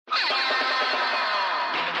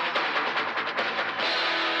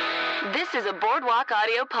This is a Boardwalk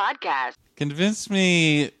Audio podcast. Convince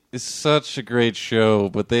Me is such a great show,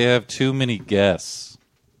 but they have too many guests,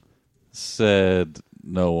 said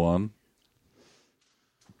no one.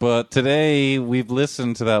 But today, we've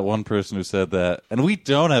listened to that one person who said that, and we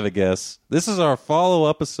don't have a guest. This is our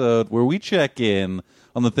follow-up episode where we check in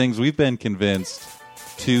on the things we've been convinced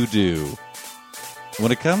to do.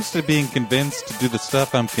 When it comes to being convinced to do the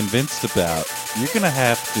stuff I'm convinced about, you're going to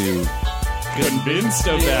have to... Convinced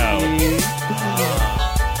about.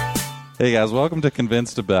 Hey guys, welcome to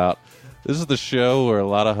Convinced About. This is the show where a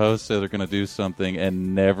lot of hosts say they're going to do something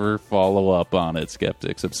and never follow up on it.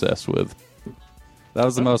 Skeptics obsessed with. That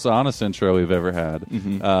was the most honest intro we've ever had.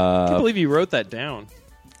 Mm-hmm. I can't believe you wrote that down.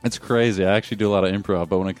 It's crazy. I actually do a lot of improv,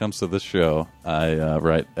 but when it comes to this show, I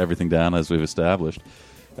write everything down as we've established.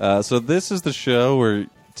 So this is the show where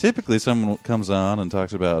typically someone comes on and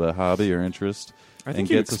talks about a hobby or interest and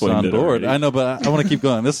gets us on board. I know, but I want to keep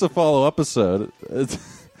going. This is a follow-up episode.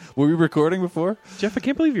 Were we recording before? Jeff, I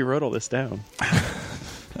can't believe you wrote all this down.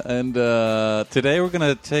 And today we're going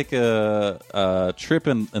to take a trip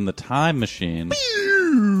in the time machine.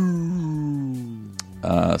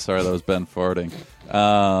 Sorry, that was Ben farting.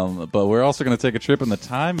 But we're also going to take a trip in the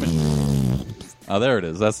time machine. Oh, there it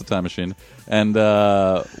is. That's the time machine. And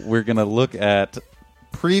we're going to look at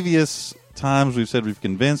previous times we've said we've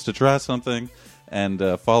convinced to try something and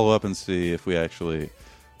follow up and see if we actually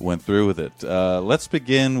went through with it. Let's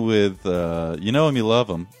begin with You Know Him, You Love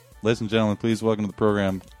Him. Ladies and gentlemen, please welcome to the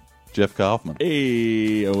program, Jeff Kaufman.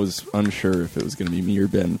 Hey, I was unsure if it was going to be me or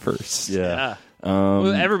Ben first. Yeah.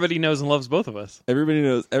 Well, everybody knows and loves both of us. Everybody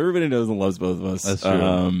knows and loves both of us. That's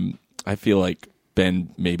true. I feel like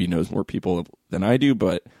Ben maybe knows more people than I do,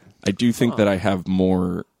 but I do think that I have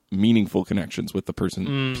more meaningful connections with the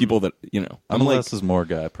person, people that, I'm a less is more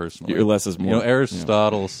guy, personally. You're less is more.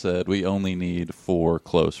 Aristotle said we only need 4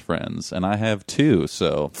 close friends, and I have 2,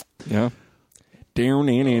 so... Yeah. What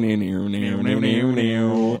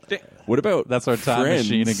about that's our time friends?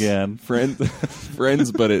 Machine again?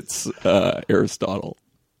 Friends, but it's Aristotle.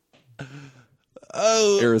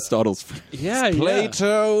 Oh, Aristotle's Yeah,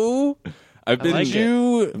 Plato. I've been like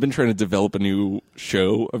I've been trying to develop a new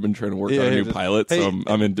show. I've been trying to work on a new pilot, so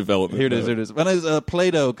I'm in development. Here it is. When I was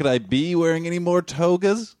Plato, could I be wearing any more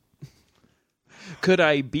togas? Could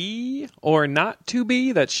I be or not to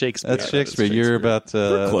be? That's Shakespeare. That's Shakespeare. You're about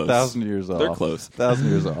 1,000 years off. They're close. 1,000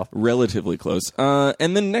 years off. Relatively close.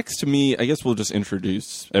 And then next to me, I guess we'll just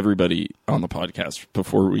introduce everybody on the podcast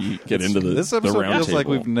before we get into this the episode round feels table. like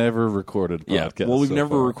we've never recorded a podcast. Yeah. Well, we've so never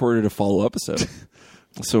far. recorded a follow-up episode.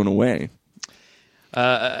 So in a way.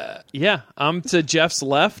 Yeah, I'm to Jeff's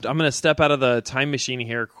left. I'm going to step out of the time machine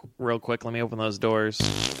here real quick. Let me open those doors.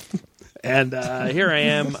 And here I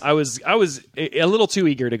am. I was a little too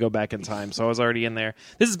eager to go back in time, so I was already in there.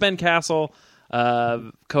 This is Ben Castle,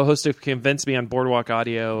 co-host of Convince Me on Boardwalk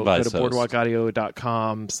Audio. Vice Go to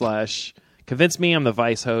boardwalkaudio.com/convince me. I'm the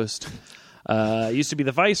vice host. Used to be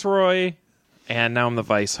the viceroy, and now I'm the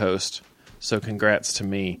vice host. So congrats to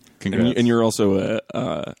me. Congrats. And you're also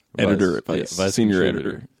a editor at Vice, Vice senior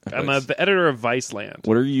contributor. editor. I'm the editor of Viceland.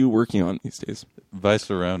 What are you working on these days?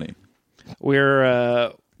 Vice-a-roni.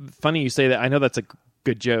 We're funny you say that. I know that's a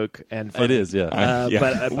good joke, and funny. It is, yeah.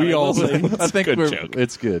 But we I all will say, I think good joke.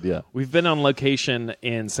 It's good, yeah. we've been on location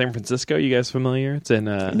in San Francisco. You guys familiar? It's in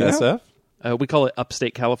SF? we call it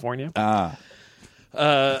Upstate California. Ah.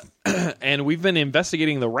 And we've been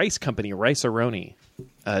investigating the rice company, Rice-A-Roni,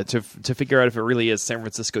 to figure out if it really is San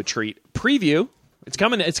Francisco treat. Preview. It's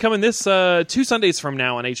coming this 2 Sundays from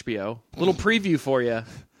now on HBO. Little preview for you.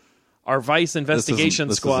 Our Vice investigation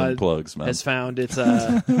this squad isn't plugs, man. has found it's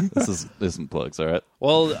This isn't plugs, all right?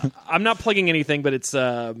 well, I'm not plugging anything, but it's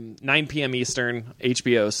 9 p.m. Eastern,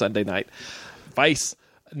 HBO Sunday night. Vice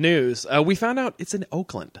News. We found out it's in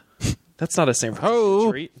Oakland. That's not a San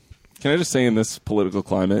Francisco treat. Can I just say, in this political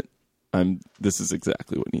climate, this is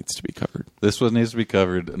exactly what needs to be covered. This one needs to be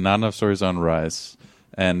covered. Not enough stories on rice.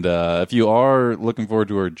 And if you are looking forward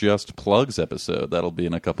to our Just Plugs episode, that'll be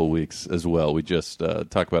in a couple weeks as well. We just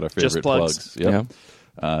talk about our favorite Just plugs. Yep.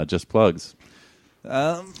 Just plugs.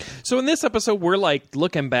 So in this episode, we're like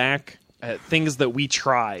looking back at things that we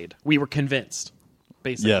tried. We were convinced,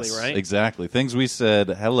 basically, Yes, right? exactly. Things we said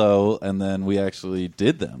hello, and then we actually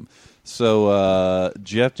did them. So,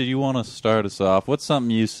 Jeff, did you want to start us off? What's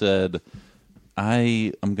something you said,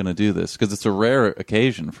 I am going to do this? Because it's a rare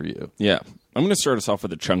occasion for you. Yeah. I'm going to start us off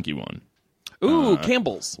with a chunky one. Ooh,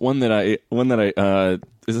 Campbell's. One that I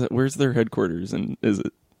is it, where's their headquarters, and is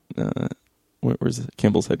it Where's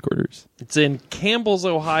Campbell's headquarters? It's in Campbell's,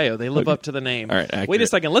 Ohio. They live up to the name. All right, Wait a accurate.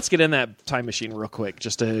 second. Let's get in that time machine real quick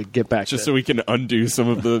just to get back Just to so we can undo some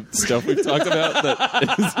of the stuff we've talked about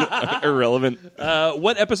that is irrelevant.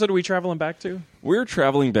 what episode are we traveling back to? We're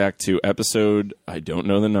traveling back to episode, I don't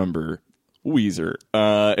know the number, Weezer.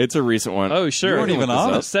 It's a recent one. Oh, sure. You weren't even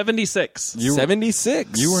on it. 76.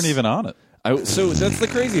 76. You weren't even on it. So that's the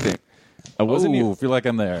crazy thing. I wasn't. Ooh, feel like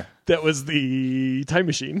I'm there. That was the time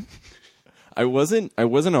machine. I wasn't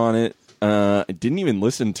on it. I didn't even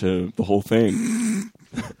listen to the whole thing.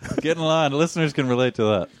 Get in line. Listeners can relate to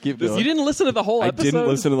that. Keep going. You didn't listen to the whole I episode? didn't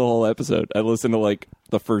listen to the whole episode. I listened to like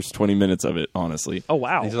the first 20 minutes of it, honestly. Oh,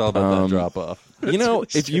 wow. It's all about that drop off. You know,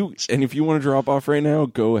 if you want to drop off right now,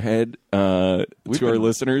 go ahead. To our been-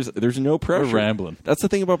 listeners, there's no pressure. We're rambling. That's the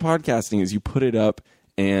thing about podcasting is you put it up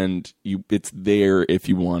and it's there if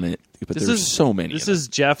you want it. But there's so many. This of them. is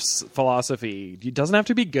Jeff's philosophy. It doesn't have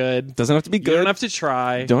to be good. Doesn't have to be You good. don't have to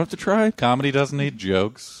try. Don't have to try. Comedy doesn't need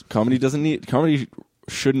jokes. Comedy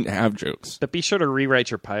shouldn't have jokes. But be sure to rewrite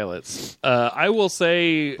your pilots. I will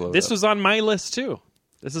say Blow it this up. was on my list, too.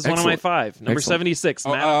 This is one of my Excellent. 5. Number Excellent. 76,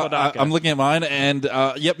 Matt Apodaca. I'm looking at mine, and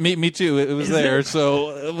yep, me too. It was there.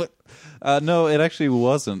 So no, it actually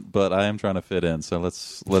wasn't. But I am trying to fit in. So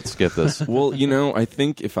let's get this. Well, I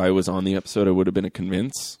think if I was on the episode, I would have been a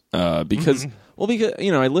convince because I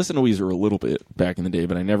listened to Weezer a little bit back in the day,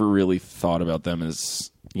 but I never really thought about them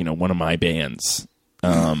as one of my bands.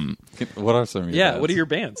 What are some of your Yeah, bands? what are your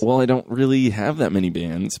bands? Well, I don't really have that many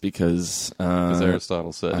bands because As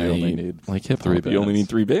Aristotle said, you only need like hip three hop. You only bands. need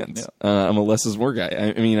 3 bands. I'm a less is more guy.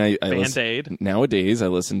 I Band-Aid. Nowadays, I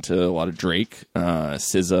listen to a lot of Drake.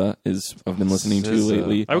 SZA I've been listening to SZA.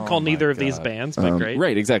 lately. I would call Oh my neither of these God. bands, but great.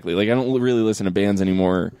 Right, exactly. Like I don't really listen to bands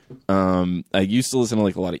anymore. I used to listen to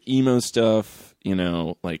like a lot of emo stuff.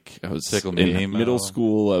 Like I was Tickle Me in Emo. middle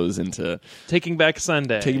school. I was into Taking Back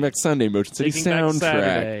Sunday. Taking Back Sunday, Motion City Taking Back soundtrack.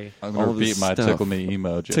 Saturday. I'm all going to this repeat my stuff. Tickle Me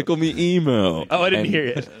Emo joke. Tickle Me emo. Oh, I didn't And- hear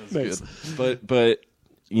it. Nice. But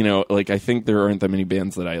like I think there aren't that many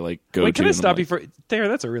bands that I like go Wait, to. can I and I'm stop like, you for there?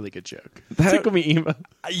 That's a really good joke. That- Tickle me emo.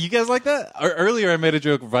 You guys like that? Earlier, I made a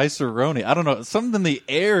joke, Vice-A-Roni. I don't know. Something in the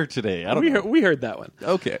air today. I don't know. We heard that one.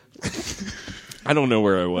 Okay. I don't know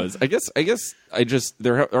where I was. I guess I just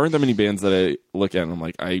there aren't that many bands that I look at and I'm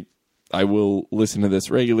like I will listen to this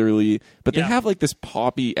regularly, but they Yeah. have like this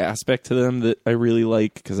poppy aspect to them that I really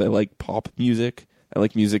like because I like pop music. I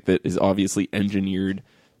like music that is obviously engineered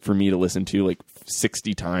for me to listen to like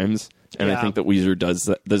 60 times, and I Yeah. think that Weezer does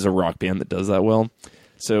that. There's a rock band that does that well.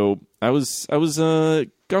 So I was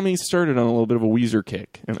got me started on a little bit of a Weezer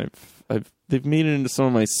kick, and they've made it into some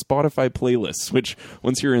of my Spotify playlists, which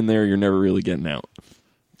once you're in there, you're never really getting out.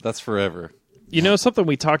 That's forever. Something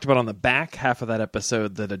we talked about on the back half of that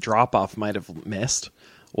episode that a drop off might have missed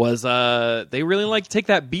was they really like to take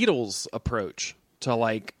that Beatles approach to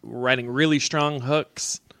like writing really strong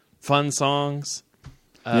hooks, fun songs.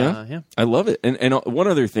 Yeah. I love it. And one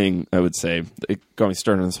other thing I would say, it got me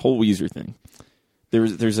started on this whole Weezer thing.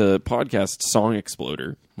 There's a podcast, Song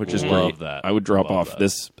Exploder, which is Love great. that. I would drop Love off that.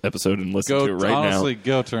 this episode and listen Go to it right honestly, now.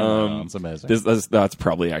 go turn it on. It's amazing. That's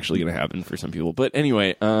probably actually going to happen for some people. But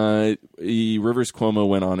anyway, Rivers Cuomo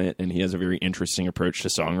went on it, and he has a very interesting approach to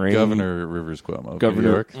songwriting. Governor Rivers Cuomo, of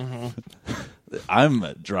Governor- New York.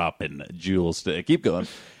 I'm dropping jewels today. Keep going.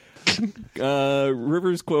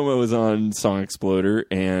 Rivers Cuomo is on Song Exploder,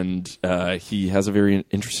 and he has a very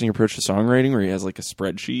interesting approach to songwriting where he has like a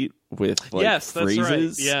spreadsheet with like Yes, that's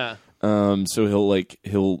phrases. right. Yeah. So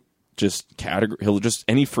he'll just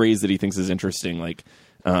any phrase that he thinks is interesting, like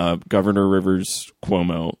Governor Rivers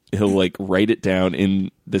Cuomo, he'll like write it down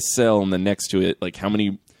in the cell, and then next to it, like how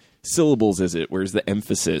many syllables is it? Where's the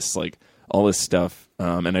emphasis? Like all this stuff.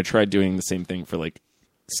 And I tried doing the same thing for like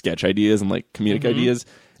sketch ideas and like comedic ideas.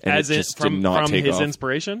 And As it in just from did not take his off.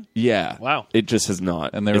 inspiration. Yeah. Wow. It just has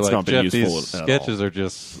not. And they were it's like, not been Jeff, useful these at sketches all. are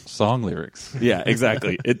just song lyrics. Yeah,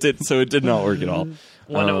 exactly. It did not work at all.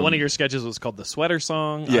 One of your sketches was called the Sweater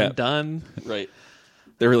Song. Yeah. I'm done. Right.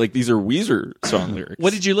 They were like, these are Weezer song lyrics.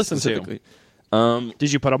 What did you listen to? specifically.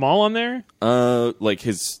 Did you put them all on there? Like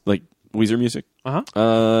his like Weezer music. Uh-huh.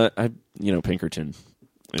 Pinkerton.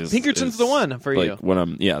 Pinkerton's the one for like you.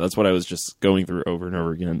 when that's what I was just going through over and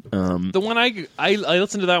over again. The one I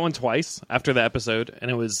listened to that one twice after the episode, and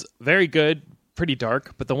it was very good, pretty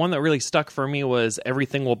dark. But the one that really stuck for me was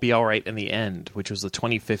 "Everything Will Be All Right in the End," which was the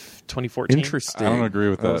 2014. Interesting. I don't agree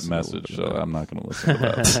with I that listened to a little message, bit so of that. I'm not going to listen to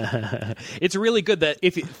that. It's really good. That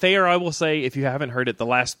if Thayer, I will say, if you haven't heard it, the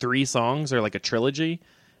last 3 songs are like a trilogy.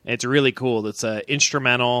 And it's really cool. It's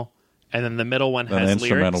instrumental, and then the middle one Then an has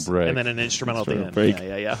instrumental lyrics, break. and then an instrumental at the end. break.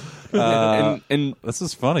 Yeah. And This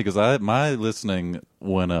is funny because my listening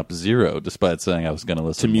went up 0 despite saying I was going to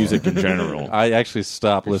listen to music more. in general, I actually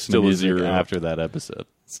stopped listening still to a music 0. after that episode.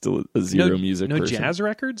 still a zero music. No person. jazz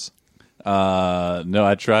records. No,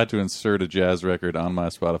 I tried to insert a jazz record on my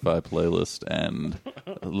Spotify playlist, and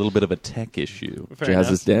a little bit of a tech issue. Fair Jazz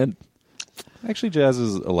enough. is dead. Actually, jazz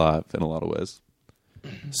is alive in a lot of ways.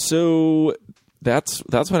 So that's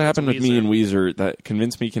what happened with me Weezer. and Weezer. That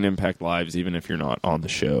Convince Me can impact lives, even if you're not on the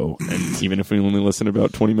show, and even if we only listen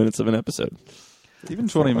about 20 minutes of an episode. Even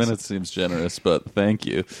 20 minutes seems generous, but thank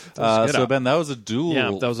you. good. So, Ben, that was a duel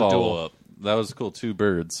Yeah, that was a duel. follow-up. That was cool. 2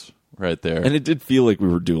 birds right there. And it did feel like we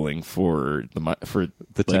were dueling for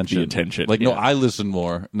the tension. the attention. Like, no, Yeah. I listen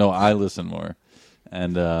more.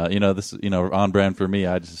 And, this, on brand for me,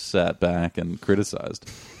 I just sat back and criticized.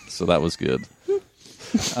 So that was good.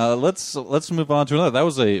 Let's move on to another. That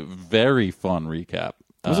was a very fun recap.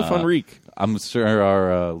 It was a fun reek. I'm sure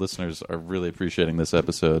our listeners are really appreciating this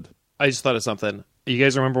episode. I just thought of something. You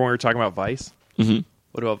guys remember when we were talking about Vice? Mm-hmm.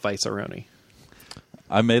 What about Vice-A-Roni?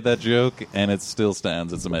 I made that joke, and it still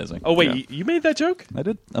stands. It's amazing. Oh, wait, Yeah. you made that joke? I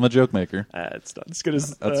did. I'm a joke maker. It's not as good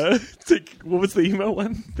as what was the emo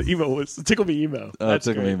one? The emo was Tickle Me Emo. That's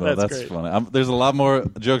Tickle great. Me Emo. That's great. funny. There's a lot more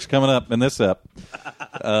jokes coming up in this ep.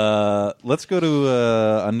 Let's go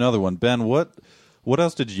to another one. Ben, what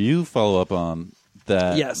else did you follow up on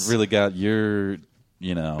that Yes. really got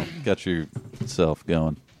got yourself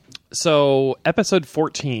going? So, episode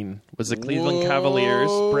 14 was the Cleveland Cavaliers,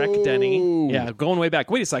 Breck Denny. Yeah, going way back.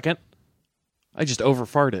 Wait a second. I just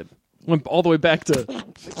overfarted. Went all the way back to...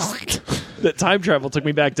 that time travel took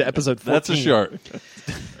me back to episode 14. That's a shark.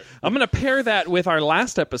 I'm going to pair that with our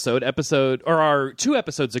last episode, our 2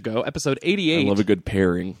 episodes ago, episode 88. I love a good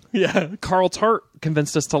pairing. Yeah, Carl Tart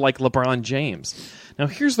convinced us to like LeBron James. Now,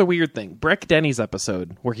 here's the weird thing. Breck Denny's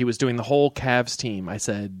episode, where he was doing the whole Cavs team, I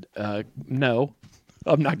said, no,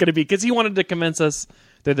 I'm not going to be, because he wanted to convince us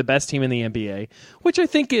they're the best team in the NBA, which I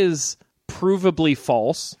think is provably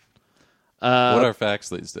false. What are facts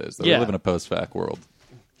these days? Though? yeah. We live in a post-fact world.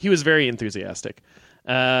 He was very enthusiastic.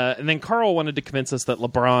 And then Carl wanted to convince us that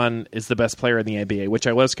LeBron is the best player in the NBA, which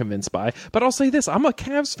I was convinced by. But I'll say this, I'm a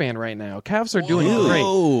Cavs fan right now. Cavs are doing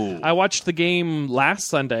great. I watched the game last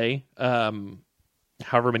Sunday,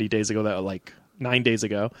 however many days ago, that like 9 days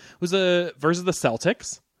ago. It was versus the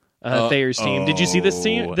Celtics. Thayer's team. Did you see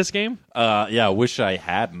this game? Yeah, I wish I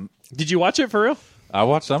hadn't. Did you watch it for real? I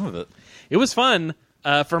watched some of it. It was fun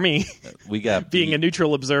for me, We got being a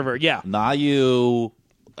neutral observer. Yeah, Not you.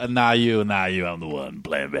 Not you. I'm the one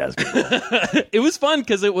playing basketball. it was fun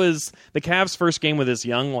because it was the Cavs' first game with this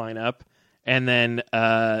young lineup. And then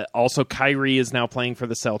also Kyrie is now playing for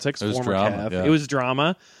the Celtics, was former drama, Cav. yeah. It was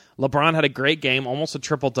drama. LeBron had a great game, almost a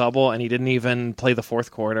triple-double, and he didn't even play the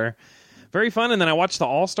fourth quarter. Very fun. And then I watched the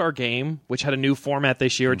All-Star game, which had a new format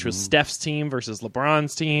this year, which was Steph's team versus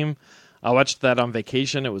LeBron's team. I watched that on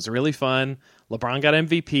vacation. It was really fun. LeBron got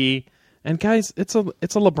MVP. And guys, it's a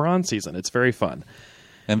LeBron season. It's very fun.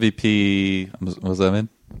 MVP. What does that mean?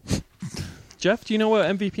 Jeff, do you know what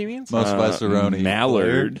MVP means? Most Viceroni.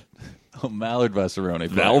 Mallard. Oh, Mallard Viceroni.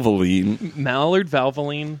 Valvoline. Mallard,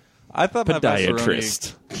 Valvoline. I thought my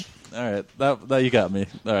Podiatrist. Viceroni. All right, that you got me.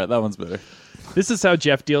 All right, that one's better. This is how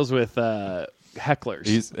Jeff deals with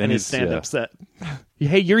hecklers in his stand-up yeah. set.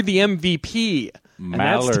 Hey, you're the MVP.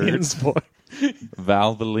 Mallard. And that stands for...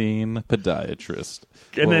 Valvoline podiatrist.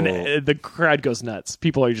 And then Whoa. the crowd goes nuts.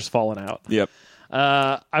 People are just falling out. Yep.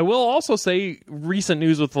 I will also say recent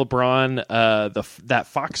news with LeBron, that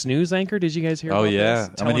Fox News anchor. Did you guys hear Oh, about yeah. this? I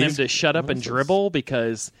mean, Telling him he's- to shut up and dribble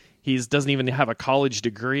because he doesn't even have a college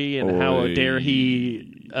degree, and how Oy. dare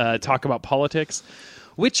he talk about politics,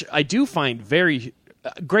 which I do find very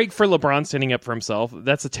great for LeBron standing up for himself.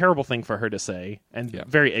 That's a terrible thing for her to say, and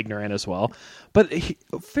very ignorant as well. But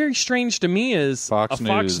very strange to me is Fox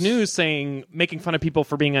Fox News. News making fun of people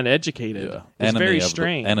for being uneducated. Yeah. It's very of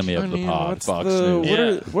strange. enemy of the pod. what's Fox the-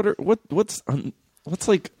 News. What's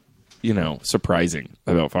like, surprising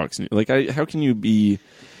about Fox News? Like, how can you be?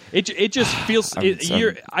 It just feels.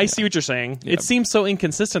 I see what you're saying. Yeah. It seems so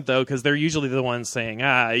inconsistent though, because they're usually the ones saying,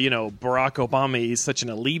 Barack Obama is such an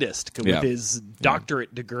elitist with Yeah. his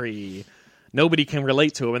doctorate degree. Nobody can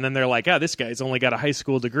relate to him, and then they're like, this guy's only got a high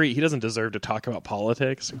school degree. He doesn't deserve to talk about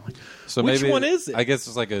politics. Like, So which maybe, one is it? I guess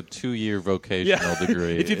it's like a 2-year vocational Yeah.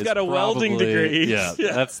 degree. If you've It's got a welding probably- degree. Yeah,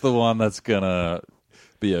 Yeah. that's the one that's gonna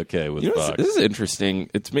be okay with Fox. This is interesting.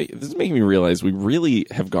 This is making me realize we really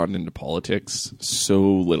have gotten into politics so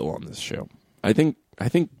little on this show. I think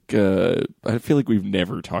I feel like we've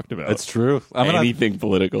never talked about It's true. I mean, anything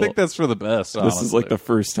political. I think that's for the best. This is like honestly. the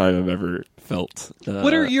first time I've ever felt.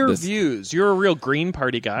 What are your this. views? You're a real Green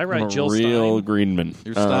Party guy, right? I'm a Jill real Stein. Greenman.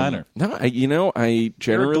 You're Steiner. No, I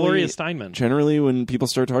generally You're a Gloria Steinman. Generally, when people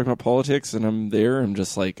start talking about politics and I'm there, I'm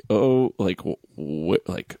just like, oh, like what?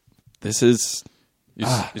 Like this is.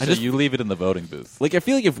 You leave it in the voting booth. Like, I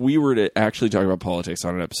feel like if we were to actually talk about politics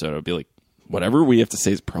on an episode, I'd be like, whatever we have to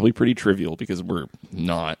say is probably pretty trivial because we're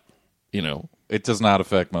not, It does not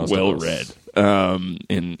affect most well of us. read.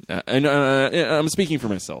 And I'm speaking for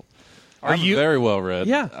myself. Are you very well read?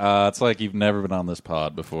 Yeah. It's like you've never been on this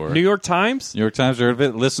pod before. New York Times? New York Times, heard of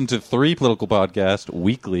it. Listen to 3 political podcasts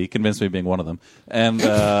weekly. Convince me being one of them. And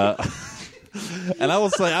and I will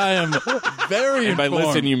say I am very And by informed.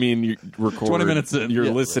 listen, you mean you record. 20 minutes in. You're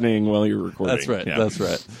Yeah. listening while you're recording. That's right. Yeah. That's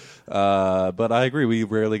right. But I agree. We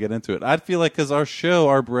rarely get into it. I feel like because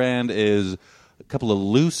our brand is a couple of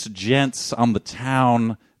loose gents on the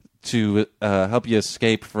town to help you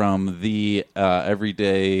escape from the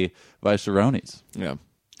everyday viceronis. Yeah.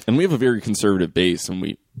 And we have a very conservative base, and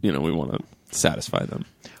we want to satisfy them.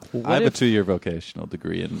 I have a 2-year vocational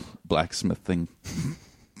degree in blacksmithing.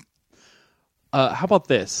 How about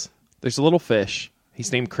this? There's a little fish.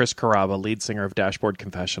 He's named Chris Carrabba, lead singer of Dashboard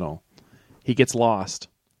Confessional. He gets lost,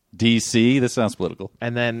 DC. This sounds political.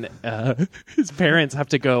 and then his parents have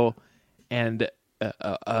to go and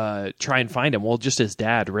try and find him. Well, just his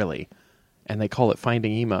dad, really. And they call it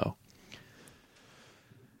Finding Emo.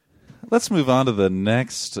 Let's move on to the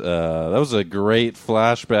next. That was a great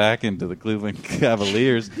flashback into the Cleveland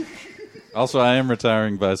Cavaliers. Also, I am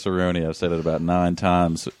retiring viceroni. I've said it about 9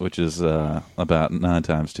 times, which is about 9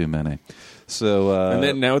 times too many. So, And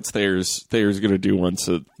then now it's Thayer's. Thayer's going to do one.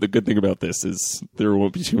 So the good thing about this is there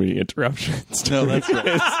won't be too many interruptions. no, that's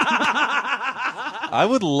right. I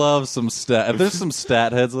would love some stat. If there's some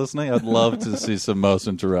stat heads listening, I'd love to see some most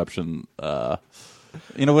interruption.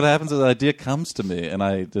 You know what happens is an idea comes to me, and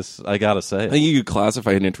I gotta say I it. think you could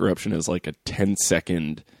classify an interruption as like a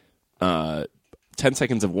 10-second 10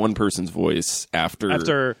 seconds of one person's voice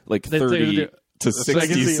after like 30 to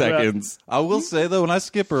 60 seconds. I will say though, when I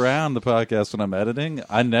skip around the podcast when I'm editing,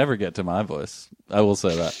 I never get to my voice. I will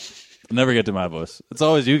say that. I never get to my voice. It's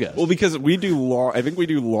always you guys. Well, because we do I think we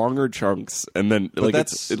do longer chunks, and then like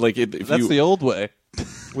that's if the old way.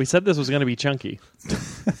 We said this was going to be chunky.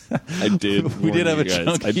 I did. We did have a guys.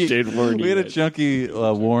 chunky. I did warn you. We had a guys. chunky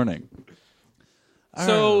warning.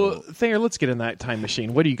 So, Thayer, let's get in that time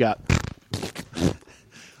machine. What do you got?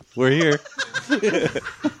 We're here.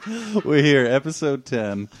 We're here. Episode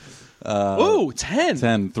 10. Ooh, 10.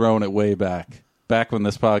 10, throwing it way back. Back when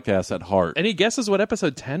this podcast had heart. Any guesses what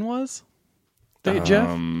episode 10 was?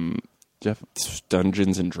 Jeff? Jeff?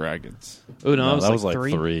 Dungeons and Dragons. Oh, no, that was like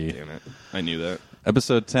 3. 3. Damn it! I knew that.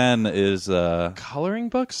 Episode 10 is... Coloring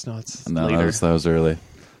books? No, it's no, later. that was early.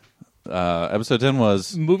 Episode 10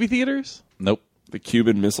 was... Movie theaters? Nope. The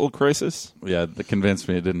Cuban Missile Crisis. Yeah, that convinced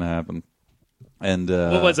me it didn't happen. And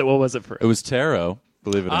What was it for? It was Tarot,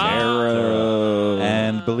 believe it or not. Tarot.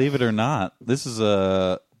 And believe it or not, this is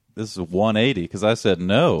 180 because I said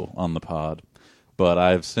no on the pod, but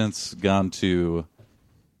I've since gone to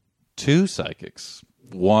 2 psychics,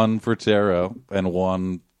 one for tarot and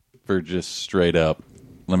one for just straight up.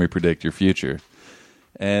 Let me predict your future.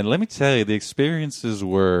 And let me tell you, the experiences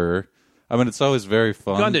were. I mean, it's always very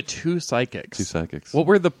fun. Gone to 2 psychics. 2 psychics. What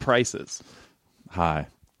were the prices? High.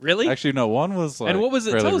 Really? Actually, no. One was like. and what was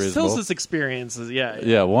it? fairly Tell us reasonable. this experiences. Yeah.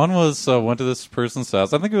 Yeah, one was went to this person's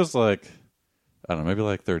house. I think it was like, I don't know, maybe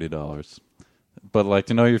like $30. But like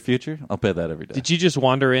to know your future, I'll pay that every day. Did you just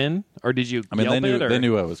wander in, or did you? I mean, Yelp it, or? they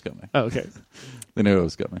knew I was coming. Oh, okay. They knew I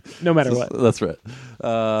was coming. No matter what. That's right.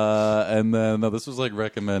 And then no, this was like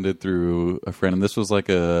recommended through a friend, and this was like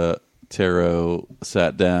a tarot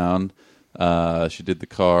sat down. She did the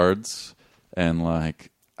cards, and like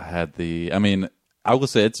I had the. I mean, I will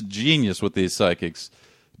say it's genius what these psychics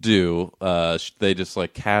do. They just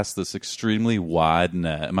like cast this extremely wide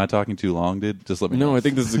net. Am I talking too long, dude? Just let me know. No, I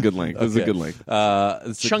think this is a good length. This is a Okay. good length.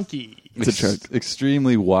 It's Chunky. It's a chunk.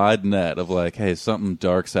 extremely wide net of like, hey, something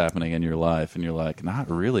dark's happening in your life, and you're like, not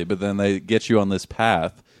really. But then they get you on this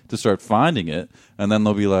path to start finding it, and then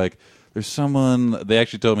they'll be like, there's someone. They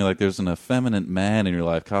actually told me like, there's an effeminate man in your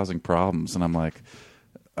life causing problems, and I'm like,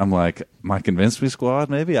 my Convince Me squad,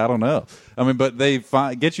 maybe, I don't know. I mean, but they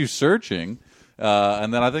get you searching,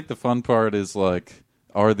 and then I think the fun part is like,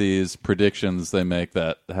 are these predictions they make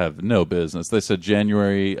that have no business? They said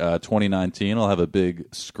January 2019 I'll have a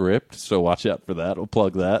big script, so watch out for that. We'll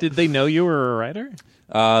plug that. Did they know you were a writer?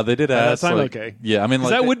 They did ask. That's like, okay. Yeah, I mean,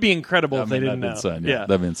 'Cause like that would be incredible I if they mean, didn't know. that'd be insane. Yeah,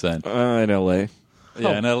 that'd be insane. In L.A.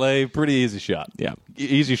 Yeah, in LA, pretty easy shot. Yeah.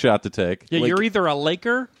 Easy shot to take. Yeah, Like- you're either a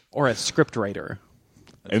Laker or a script writer.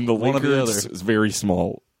 And the one or the Lakers other. is very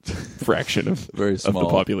small fraction of Very of the small.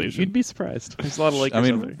 population. You'd be surprised. There's a lot of Lakers I out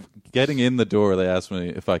mean, there. getting in the door, they asked me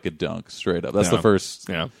if I could dunk straight up. That's Yeah. the first.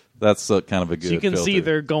 Yeah. That's kind of a good. So you can see filter.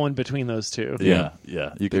 they're going between those two. Yeah.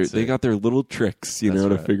 You can see. They got their little tricks, you That's know,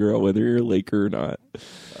 to right. figure out whether you're a Laker or not.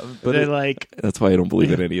 but They're it- like, That's why I don't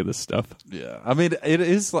believe in any of this stuff. yeah. I mean, it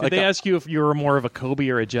is like did they ask you if you were more of a Kobe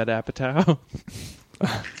or a Judd Apatow?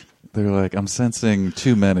 they're like, I'm sensing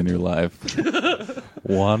two men in your life.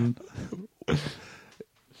 One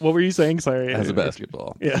What were you saying? Sorry. has a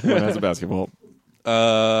basketball. Yeah. One has a basketball.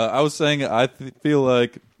 I was saying I feel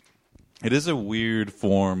like it is a weird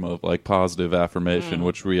form of like positive affirmation,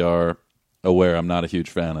 which we are aware I'm not a huge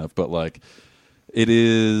fan of, but like it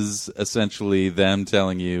is essentially them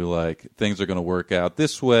telling you like things are going to work out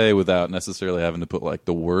this way without necessarily having to put like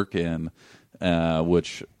the work in.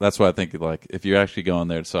 Which that's why I think like if you're actually going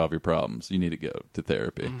there to solve your problems, you need to go to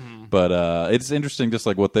therapy. But it's interesting just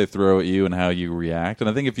like what they throw at you and how you react. And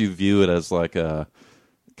I think if you view it as like a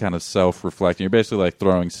kind of self-reflecting, you're basically like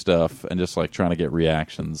throwing stuff and just like trying to get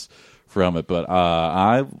reactions from it. But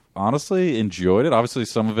I honestly enjoyed it. Obviously,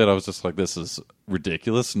 some of it I was just like, this is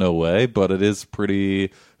ridiculous, no way. But it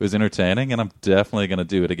was entertaining, and I'm definitely going to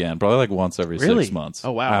do it again. Probably like once every Really? 6 months.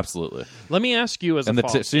 Oh, wow. Absolutely. Let me ask you as And a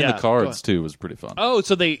follow- seeing Yeah, the go cards ahead. too was pretty fun. Oh,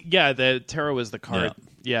 so the tarot was the card.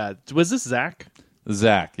 Yeah. Was this Zach?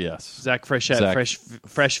 Zach, yes. Zach Frechette, Zach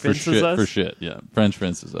Fresh for Fences shit, us? for shit, yeah. French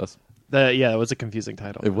Fences us. Yeah, it was a confusing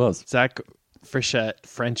title. It was. Zach Frechette,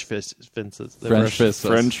 French Fences. French Fist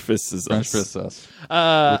us. French fist is French us. Fist us.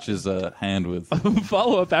 Which is a hand with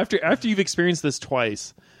Follow up after you've experienced this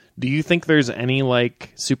twice. Do you think there's any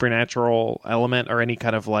like supernatural element or any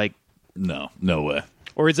kind of like, no way.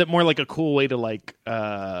 or is it more like a cool way to like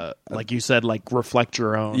you said, like reflect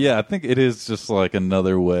your own? Yeah, I think it is just like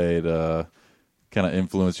another way to kind of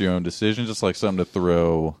influence your own decision, just like something to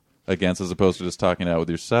throw against as opposed to just talking it out with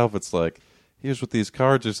yourself. It's like, here's what these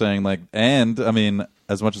cards are saying. Like, and I mean,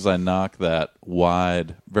 as much as I knock that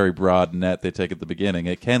wide, very broad net they take at the beginning,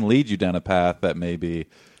 it can lead you down a path that maybe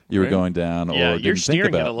you were Right. going down or Yeah, you're didn't think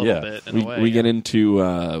steering it about. a little bit in We, a way. we yeah. get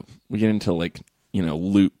into like, you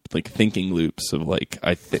know, thinking loops of like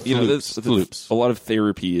Loops. a lot of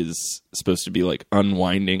therapy is supposed to be like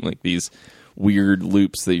unwinding like these weird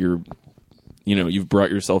loops that you've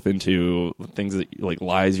brought yourself into, things that like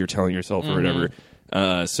lies you're telling yourself or whatever.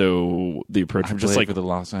 So the approach of just like for the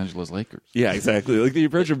Los Angeles Lakers. yeah, exactly, like the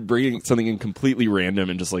approach of bringing something in completely random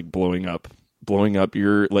and just like blowing up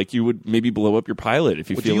your, like you would maybe blow up your pilot if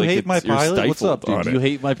you Do feel you like hate my you're pilot? What's What's up, stifled dude? on Do you it.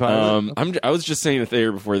 hate my pilot? I was just saying to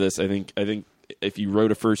Thayer before this. I think if you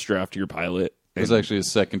wrote a first draft to your pilot, It was actually a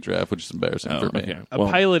second draft, which is embarrassing for me. okay. A Well,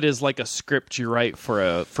 pilot is like a script you write for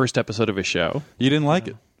a first episode of a show. You didn't like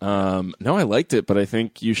it. no, I liked it, but I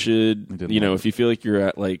think you should, didn't you know, like if you feel like you're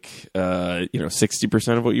at like,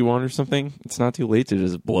 60% of what you want or something, it's not too late to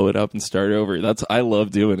just blow it up and start over. I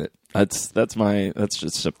love doing it. That's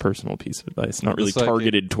just a personal piece of advice, not really The psychic-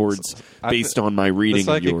 targeted towards I- based on my The reading of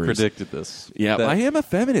psychic yours. predicted this. Yeah, That I am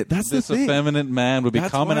effeminate. That's the this thing. effeminate man would be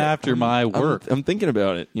That's coming why after my work. I'm thinking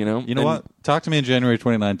about it. You know. You know what? Talk to me in January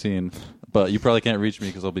 2019, but you probably can't reach me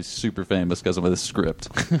because I'll be super famous because of this script.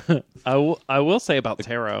 I will say about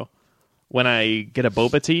taro, when I get a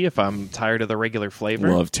boba tea, if I'm tired of the regular flavor,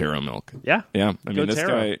 Love taro milk. yeah, Yeah, I Go mean, this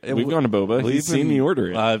taro. guy. We've gone to Boba. He's seen me order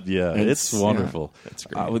it. Yeah, it's wonderful. yeah, it's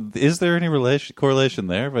great. Is there any correlation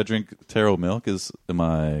there? If I drink taro milk, am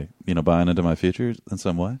I buying into my future in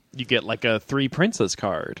some way? you get like a 3 Princess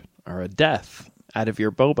card or a death out of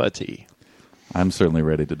your boba tea. I'm certainly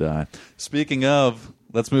ready to die. Speaking of,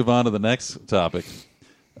 let's move on to the next topic.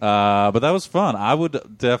 But that was fun. I would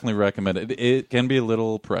definitely recommend it. It can be a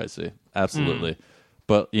little pricey, absolutely.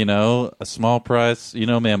 But, a small price, me,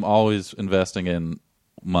 I'm always investing in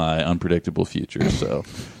my unpredictable future. So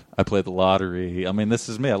I play the lottery. I mean, this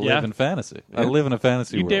is me. I live Yeah. in fantasy. I live in a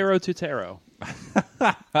fantasy You world. daro to taro.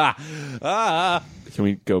 Can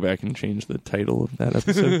we go back and change the title of that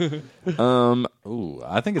episode? Ooh,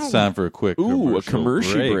 I think it's time for a quick a commercial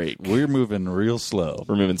commercial break. We're moving real slow.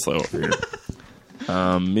 We're moving slow over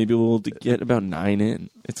here. Maybe we'll get about 9 in.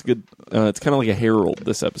 It's good. It's kind of like a herald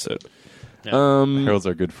this episode. Harold's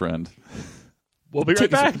our good friend. We'll be right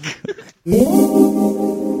back.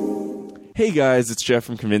 Hey guys, it's Jeff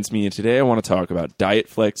from Convince Me, and today I want to talk about Diet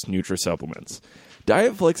Flex Nutra-Supplements.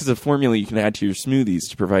 Diet Flex is a formula you can add to your smoothies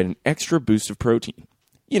to provide an extra boost of protein.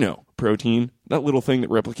 You know, protein, that little thing that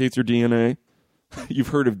replicates your DNA. You've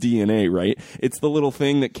heard of DNA, right? It's the little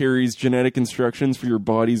thing that carries genetic instructions for your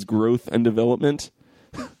body's growth and development.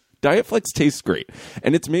 Dietflex tastes great,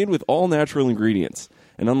 and it's made with all natural ingredients.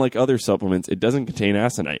 And unlike other supplements, it doesn't contain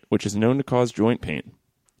aconite, which is known to cause joint pain.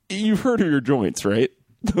 You've heard of your joints, right?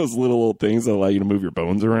 Those little old things that allow you to move your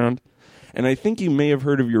bones around. And I think you may have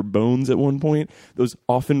heard of your bones at one point, those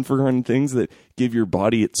often forgotten things that give your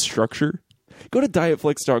body its structure. Go to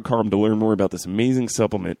dietflex.com to learn more about this amazing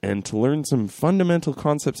supplement, and to learn some fundamental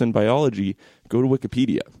concepts in biology, go to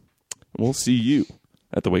Wikipedia. We'll see you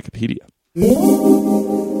at the Wikipedia.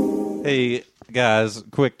 Hey guys,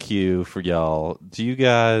 quick cue for y'all. Do you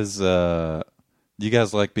guys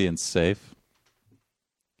like being safe?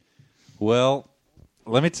 Well,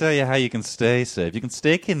 let me tell you how you can stay safe. You can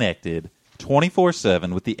stay connected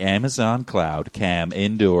 24/7 with the Amazon Cloud Cam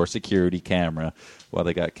indoor security camera. Well,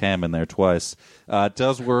 they got Cam in there twice. It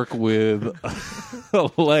does work with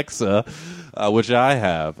Alexa, which I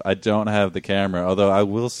have. I don't have the camera, although I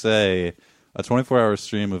will say a 24-hour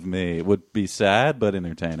stream of me would be sad but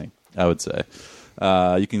entertaining, I would say.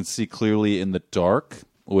 You can see clearly in the dark,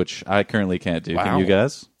 which I currently can't do. Wow. Can you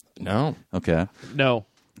guys? No. Okay. No.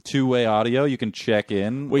 Two-way audio. You can check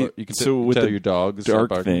in. Wait, you can so with tell the your dog to dark start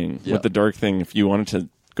barking. thing, Yeah. with the dark thing, if you wanted to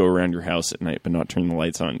go around your house at night but not turn the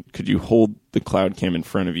lights on, could you hold the cloud cam in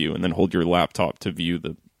front of you and then hold your laptop to view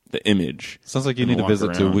the image? Sounds like you and need to walk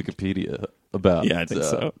visit to around? Wikipedia about Yeah, I think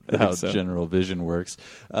so. I how think so. general vision works.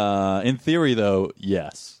 In theory, though,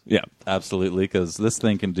 yes. Yeah. Absolutely, because this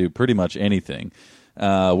thing can do pretty much anything.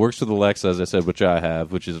 Works with Alexa, as I said, which I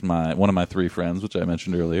have, which is one of my three friends, which I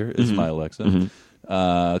mentioned earlier, is my Alexa.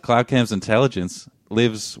 CloudCam's intelligence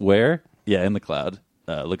lives where? Yeah, in the cloud.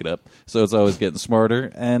 Look it up. So it's always getting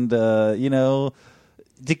smarter. And, to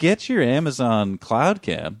get your Amazon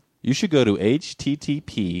CloudCam, you should go to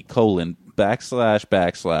http://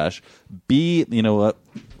 you know what?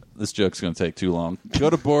 This joke's going to take too long. Go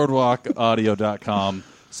to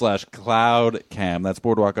boardwalkaudio.com/cloudcam. That's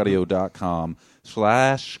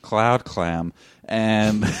boardwalkaudio.com/cloudcam.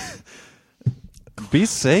 And be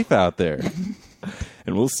safe out there.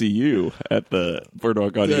 And we'll see you at the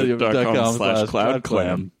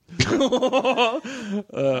boardwalkaudio.com/cloudclam.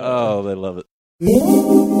 Oh, they love it.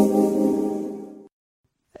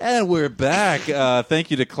 And we're back. Thank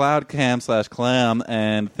you to CloudCam/Clam,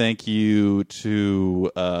 and thank you to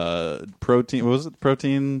Protein. What was it?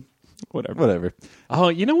 Protein? Whatever. Oh,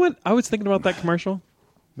 you know what? I was thinking about that commercial.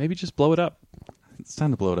 Maybe just blow it up. It's time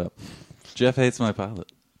to blow it up. Jeff hates my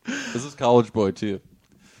pilot. This is College Boy too.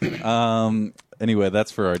 Anyway,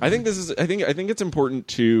 that's for our. I think it's important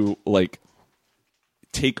to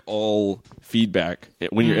take all feedback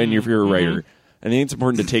when you're and if you're a writer. I think it's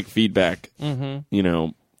important to take feedback.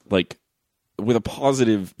 With a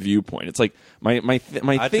positive viewpoint. It's like my I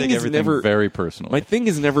thing take is everything never very personal. My thing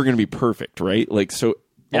is never going to be perfect, right?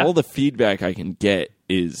 All the feedback I can get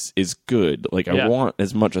is good. I want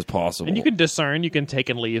as much as possible. And you can discern. You can take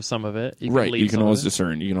and leave some of it. You can right. leave You can some always of it.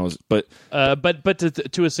 discern. You can always, but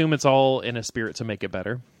to assume it's all in a spirit to make it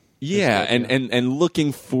better. yeah, and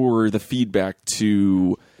looking for the feedback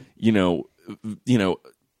to,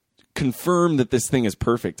 confirm that this thing is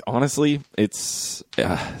perfect. Honestly, it's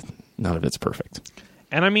none of it's perfect.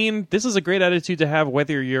 And I mean, this is a great attitude to have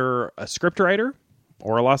whether you're a scriptwriter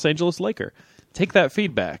or a Los Angeles Laker. Take that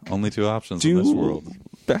feedback. Only two options in this world.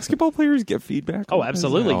 Basketball players get feedback? Oh,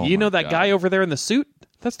 absolutely. Oh you know my that guy over there in the suit?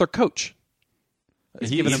 That's their coach. He's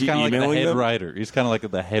he kind of like the emailing head them? writer. He's kind of like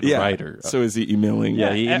the head Yeah. writer. So is he emailing?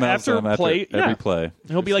 Yeah, he emails after them after play, every play.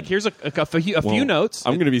 He'll be like, here's a few Well, notes.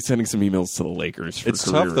 I'm going to be sending some emails to the Lakers. For It's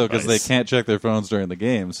career tough though because they advice. can't check their phones during the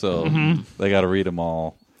game, so they got to read them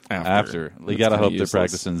all after. You That's got to kinda hope useless. they're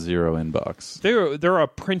practicing zero inbox. They're a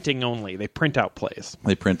printing only. They print out plays.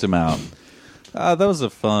 They print them out. That was a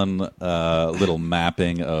fun little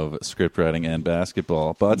mapping of script writing and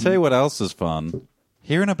basketball. But I'll tell you what else is fun: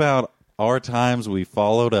 hearing about our times we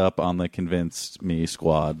followed up on the Convinced Me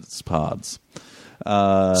Squads pods.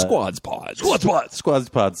 Squads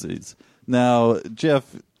Podsies. Now,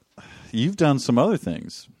 Jeff, you've done some other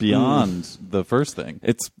things beyond the first thing.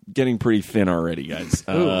 It's getting pretty thin already, guys.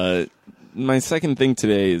 My second thing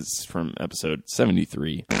today is from episode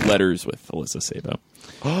 73, Letters with Alyssa Sabo.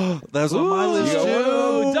 That's on my list.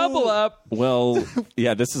 Ooh, double up. Well,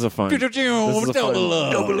 yeah, this is a fun. This is a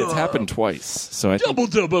fun. It's happened twice, so I think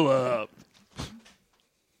Double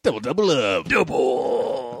up.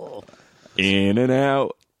 Double. in and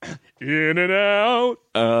out. In and out.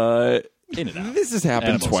 This has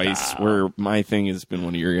happened Animal twice, style. where my thing has been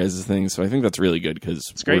one of your guys' things. So I think that's really good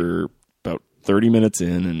because great. we're about 30 minutes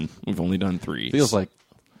in and we've only done 3. Feels like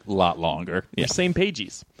a lot longer. Yeah. Same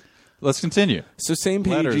pages. Let's continue. So same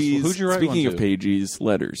Letters. pages. Who'd you write Speaking one of to? pages,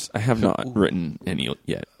 letters. I have not written any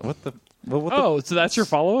yet. What the? Well, what Oh, so that's your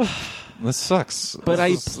follow-up? this sucks. But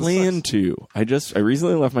I This plan sucks. to. I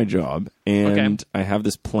recently left my job, and I have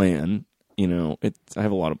this plan. You know, I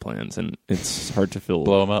have a lot of plans, and it's hard to fill.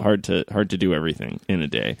 Blow 'em up. Hard to do everything in a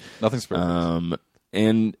day. Nothing's perfect.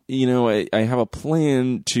 And you know, I have a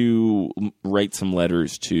plan to write some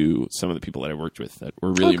letters to some of the people that I worked with that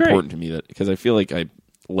were really great. important to me. That because I feel like I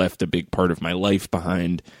left a big part of my life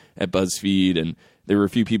behind at BuzzFeed, and there were a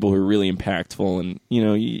few people who were really impactful. And you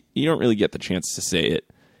know, you don't really get the chance to say it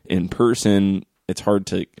in person. It's hard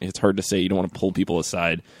to say. You don't want to pull people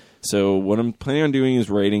aside. So what I'm planning on doing is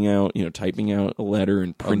writing out, typing out a letter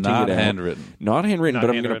and printing not it out. handwritten. Not handwritten, Not but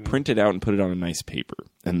I'm going handwritten. to print it out and put it on a nice paper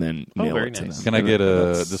and then mail very it to nice. them. Can I get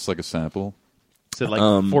That's- just like a sample? Is it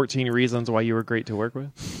like 14 reasons why you were great to work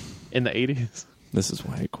with in the 80s? This is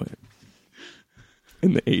why I quit.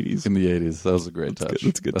 In the 80s. In the 80s. That was a great touch.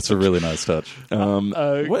 That's a good That's a really nice touch. One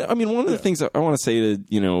of the things I want to say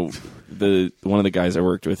to, one of the guys I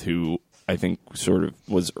worked with who I think sort of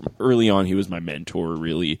was early on, he was my mentor,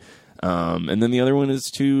 really. And then the other one is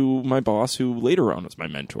to my boss, who later on was my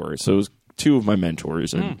mentor. So it was two of my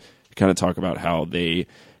mentors, and kind of talk about how they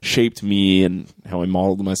shaped me and how I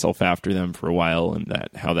modeled myself after them for a while, and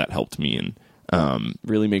how that helped me, and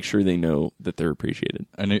really make sure they know that they're appreciated.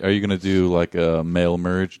 And are you going to do like a mail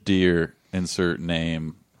merge? Dear, insert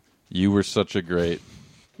name. You were such a great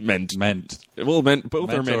Meant. Well, Both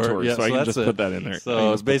are mentors, Yeah, so I can that's just it. put that in there. I can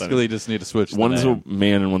So just put that in. basically, you just need to switch. One's the a name.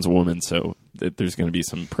 man and one's a woman, so there's going to be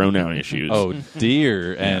some pronoun issues. Oh,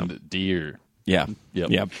 dear and dear. yeah, Yep.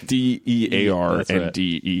 yeah. DEAR That's and right.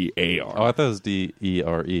 DEAR. Oh, I thought it was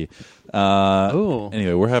DERE. Oh.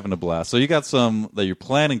 Anyway, we're having a blast. So you got some that you're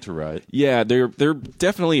planning to write. Yeah, they're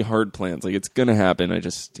definitely hard plans. Like it's going to happen. I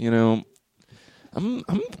just I'm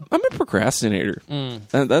a procrastinator. And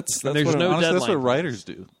that's There's what no I'm- Honestly, that's deadline. what writers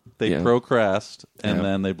do. They Yeah. procrast and Yeah.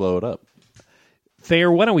 then they blow it up.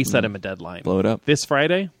 Thayer, why don't we set him a deadline? blow it up. This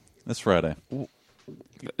Friday? This Friday.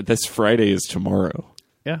 This Friday is tomorrow.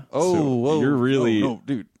 Yeah. Oh, you're really, no,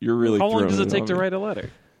 dude. You're really. How long throwing does it take on to me. write a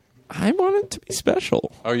letter? I want it to be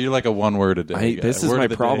special. Are you like a one word a day? guy? This is Word my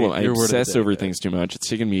of the problem. day. I Your word of the obsess day over guy. things too much. It's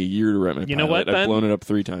taken me a year to write my You know pilot. what, I've then? blown it up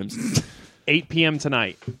 3 times. 8 p.m.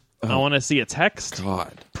 tonight. I want to see a text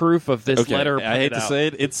God. proof of this Okay, letter. I hate to say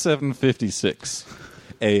it. It's 7:56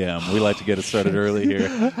 a.m. We like to get it started early here.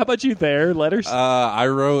 How about you, Thayer? Letters? I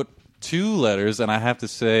wrote 2 letters, and I have to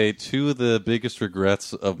say 2 of the biggest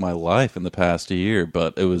regrets of my life in the past year.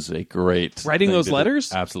 But it was a great Writing thing those to do.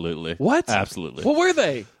 letters? Absolutely. What? Absolutely. What were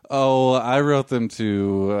they? Oh, I wrote them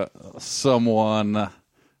to someone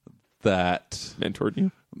that Mentored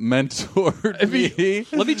you? mentored me.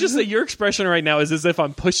 Let me just say, your expression right now is as if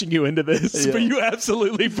I'm pushing you into this, Yeah. but you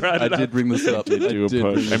absolutely brought I it up. did bring this up. I Do a did push. bring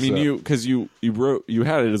I this mean, up. because you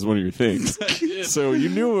had it as one of your things, so you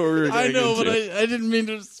knew what we were. I getting know, into. but I didn't mean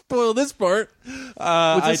to spoil this part.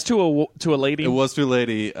 Was this to a lady? It was to a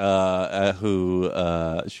lady who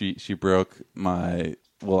she broke my.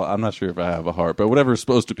 Well, I'm not sure if I have a heart, but whatever is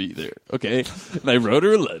supposed to be there. Okay, and I wrote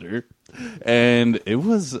her a letter, and it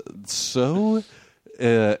was so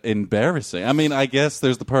embarrassing. I mean, I guess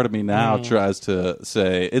there's the part of me now tries to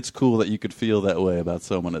say it's cool that you could feel that way about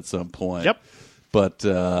someone at some point. Yep. But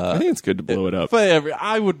I think it's good to blow it up.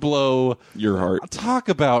 I would blow Your heart. Talk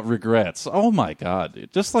about regrets. Oh my god,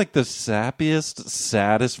 dude. Just like the sappiest,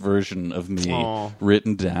 saddest version of me Aw.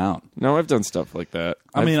 written down. No, I've done stuff like that.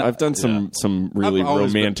 I mean, I've done some really I've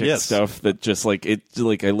always been- romantic yes. stuff that just like it.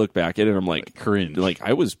 Like I look back at it, and I'm like Cringe. Like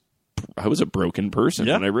I was a broken person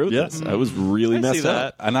Yeah, when I wrote yeah. this. I was really I see messed that.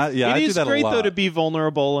 up. And I It do is that great a lot. though to be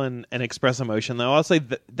vulnerable and express emotion. Though I'll say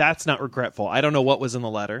that's not regretful. I don't know what was in the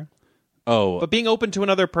letter, Oh, but being open to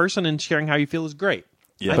another person and sharing how you feel is great.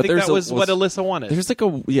 Yeah. I But think there's that a- was what Alyssa wanted. There's like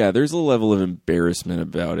there's a level of embarrassment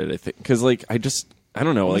about it. I think because like I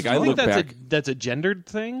don't know. Like I I think look that's back. that's a gendered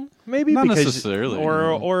thing, maybe. Not because, necessarily,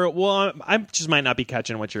 or well, I just might not be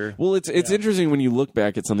catching what you're. Well, it's interesting when you look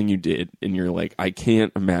back at something you did and you're like, I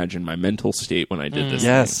can't imagine my mental state when I did this.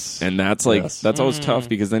 Yes. thing. And that's like Yes. that's always tough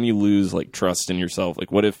because then you lose like trust in yourself.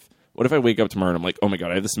 Like, what if I wake up tomorrow and I'm like, oh my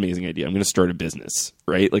god, I have this amazing idea. I'm going to start a business,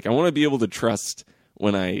 right? Like, I want to be able to trust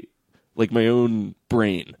when I like my own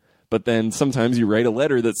brain. But then sometimes you write a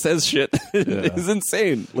letter that says shit that is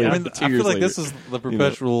insane. Like, I mean, 2 I years feel like later. this is the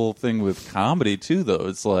perpetual thing with comedy too. Though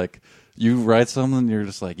it's like you write something, and you're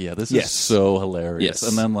just like, yeah, this Yes. is so hilarious, Yes.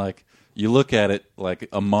 and then like you look at it like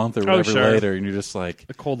a month or whatever sure. later, and you're just like,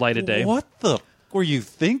 A cold light of day. what the f- were you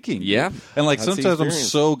thinking? Yeah. And like That's the sometimes I'm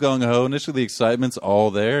experience. so gung ho. Initially, the excitement's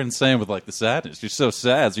all there, and same with like the sadness. You're so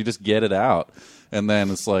sad, so you just get it out, and then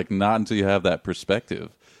it's like not until you have that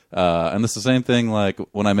perspective. And it's the same thing like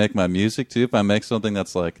when I make my music too. If I make something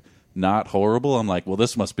that's like not horrible, I'm like, well,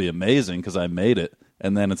 this must be amazing because I made it.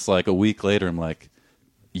 And then it's like a week later, I'm like,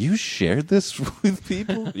 you shared this with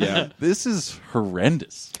people? Yeah. This is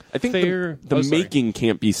horrendous. I think Fair- the Oh, sorry. making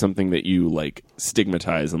can't be something that you like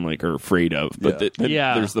stigmatize and like are afraid of. But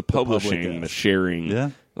Yeah. there's the publishing, the sharing.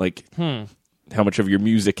 Yeah. Like, how much of your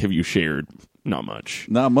music have you shared? Not much.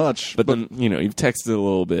 Not much. But then you've texted a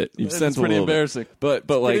little bit. You've sent It's a pretty little bit. embarrassing. But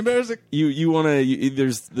like pretty embarrassing. You want to.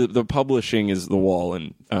 There's the publishing is the wall,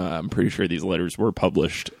 and I'm pretty sure these letters were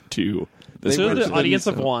published to. This So person. the audience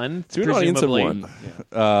of one, To an audience of presumably.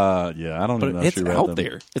 one. Yeah, I don't even know But if it's she read out them.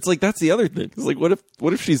 there. It's like that's the other thing. It's like what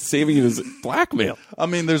if she's saving it as blackmail? I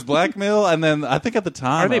mean, there's blackmail, and then I think at the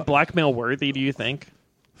time Are they blackmail worthy? Do you think,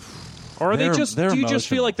 or are they They're- just? they're Do you just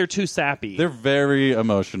feel emotional. like they're too sappy? they're very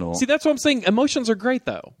emotional. See, that's what I'm saying. Emotions are great,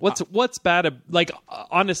 though. What's bad? Like,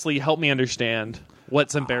 honestly, help me understand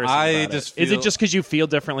what's embarrassing. I about just it. Is it feel- just because you feel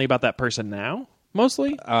differently about that person now?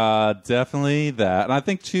 Mostly. Definitely that, and I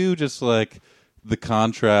think too, just like the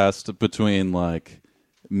contrast between like,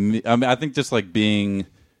 me, I mean, I think just like being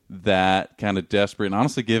that kind of desperate and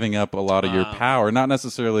honestly giving up a lot of your power. Not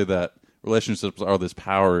necessarily that relationships are this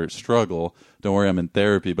power struggle. Don't worry, I'm in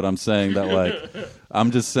therapy, but I'm saying that like,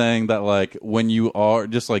 I'm just saying that like when you are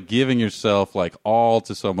just like giving yourself like all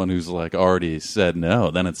to someone who's like already said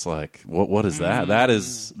no, then it's like, what is that? That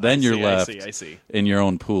is then you're left I see. in your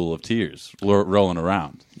own pool of tears rolling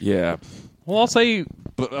around. Yeah. Well, I'll say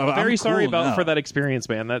But very I'm sorry cool now. for that experience,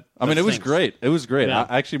 man. I mean, it was stinks. great. It was great. Yeah.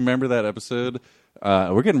 I actually remember that episode.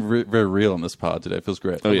 We're getting very real on this pod today. It feels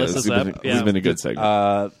great. Oh yeah. Alyssa's This has been, up. this has been a good segment.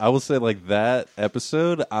 I will say, like that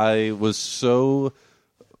episode, I was so.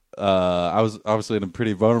 I was obviously in a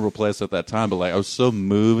pretty vulnerable place at that time, but like I was so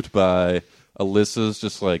moved by Alyssa's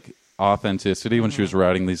just like authenticity when she was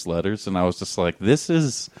writing these letters, and I was just like, this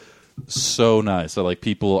is so nice that like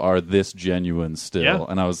people are this genuine still. Yeah.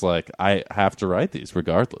 And I was like, I have to write these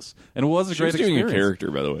regardless. And it was a She great was doing experience. a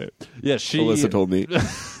character, by the way. Yeah, she Alyssa told me.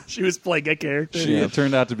 She was playing a character. It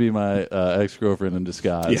turned out to be my ex-girlfriend in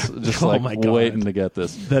disguise. Yeah. Just Oh like my God. waiting to get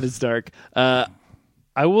this. That is dark. I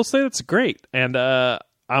will say that's great, and I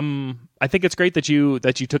think it's great that you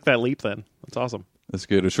took that leap. Then that's awesome. That's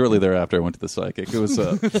good. Shortly thereafter, I went to the psychic. It was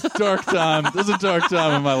a dark time. It was a dark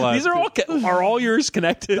time in my life. These are all yours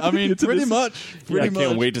connected. I mean, to pretty this- much. I Pretty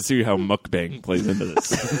can't much. wait to see how mukbang plays into this.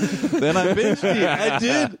 Then I binged it. I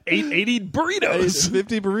did. 80 burritos.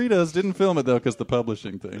 50 burritos. Didn't film it though because the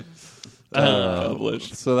publishing thing.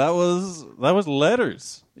 Published. So that was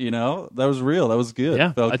letters. You know, that was real. That was good.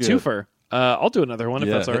 Yeah, Felt a good. twofer. I'll do another one if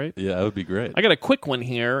Yeah, that's all right. Yeah, that would be great. I got a quick one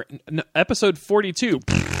here. Episode 42.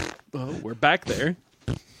 Oh, we're back there.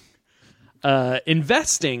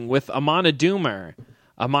 Investing with Amana Doomer.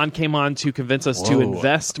 Aman came on to convince us to Whoa.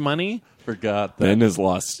 invest money. Forgot that. Ben has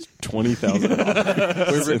lost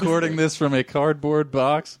 $20,000. We're recording this from a cardboard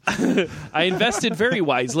box. I invested very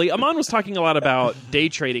wisely. Aman was talking a lot about day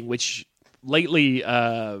trading, which lately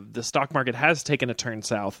the stock market has taken a turn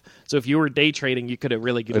south. So if you were day trading, you could have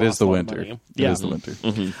really It is the winter. Money. It is the winter.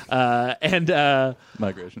 And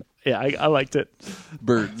Migration. yeah, I liked it.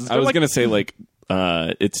 Birds. I was like- going to say, like,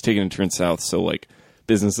 it's taken a turn south, so, like,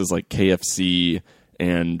 businesses like KFC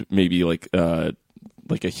and maybe, like a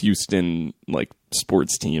Houston, like,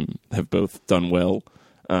 sports team have both done well.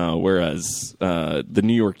 Whereas the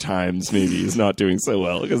New York Times maybe is not doing so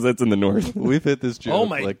well because that's in the north. We've hit this joke Oh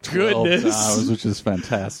my like 12 goodness. times, which is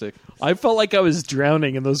fantastic. I felt like I was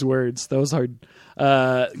drowning in those words. That was hard.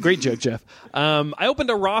 Great joke, Jeff. I opened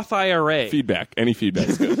a Roth IRA. Feedback. Any feedback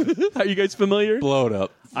is good. Are you guys familiar? Blow it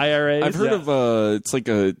up. IRAs? I've heard of it's like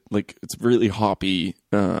it's really hoppy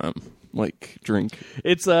like drink.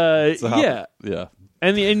 It's a hop- yeah. Yeah.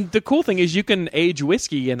 And the cool thing is you can age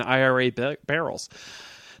whiskey in IRA barrels.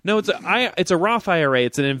 No, it's a Roth IRA.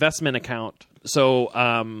 It's an investment account. So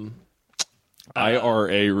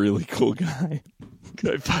IRA, really cool guy.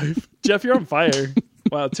 good five. Jeff, you're on fire.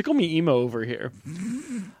 Wow, tickle me emo over here.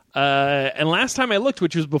 And last time I looked,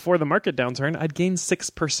 which was before the market downturn, I'd gained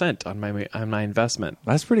 6% on my investment.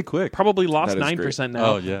 That's pretty quick. Probably lost That is 9% now.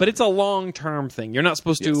 Oh, yeah. But it's a long-term thing. You're not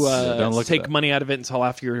supposed to don't look at take that. money out of it until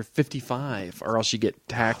after you're 55, or else you get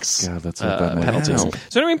tax God, that's what that meant. penalties. Wow.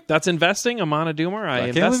 So anyway, that's investing. Amana Doomer, I I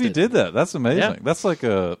can't invested. believe you did that. That's amazing. Yeah. That's like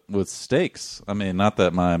with stakes. I mean, not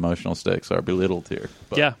that my emotional stakes are belittled here.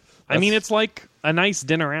 But Yeah. I mean, that's- it's like a nice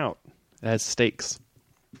dinner out. It has steaks.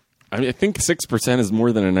 I mean, I think 6% is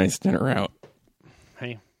more than a nice dinner out.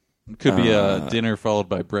 Hey. Could be a dinner followed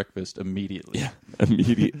by breakfast immediately.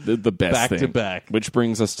 Immediate, the best Back thing. to back. Which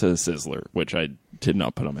brings us to Sizzler, which I did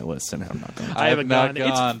not put on my list and have not gone. I haven't not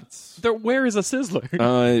gone. gone. Where is a Sizzler?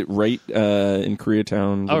 Right in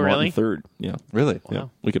Koreatown. Oh, really? 3rd. Yeah. Really? Yeah.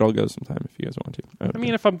 We could all go sometime if you guys want to. I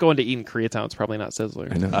mean, if I'm going to eat in Koreatown, it's probably not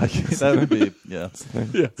Sizzler. I know. That would be It's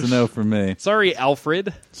a no for me. Sorry,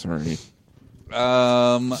 Alfred. Sorry.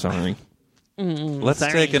 Sorry. Let's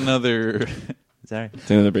Sorry. take another. Sorry. Take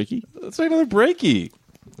another breaky. Let's take another breaky.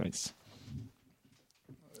 Nice.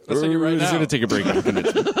 Let's take it right We're just now. going to take a break.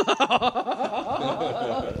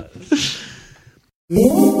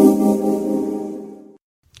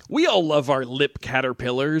 We all love our lip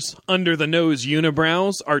caterpillars, under the nose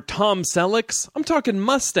unibrows, our Tom Sellecks. I'm talking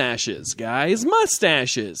mustaches, guys,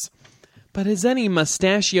 mustaches. But as any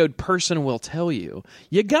mustachioed person will tell you,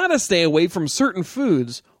 you gotta stay away from certain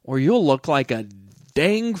foods or you'll look like a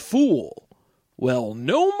dang fool. Well,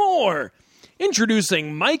 no more.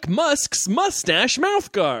 Introducing Mike Musk's Mustache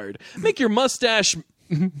Mouthguard. Make your mustache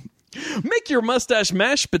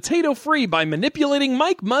mashed potato free by manipulating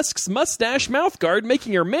Mike Musk's Mustache Mouthguard,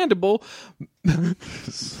 making your mandible.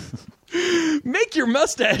 Make your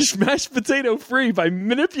mustache mashed potato free by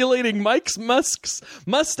manipulating Mike Musk's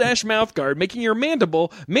Mustache Mouthguard, making your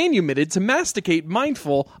mandible manumitted to masticate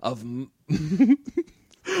mindfully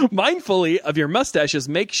of your mustache's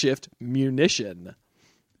makeshift munition.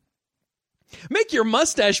 Make your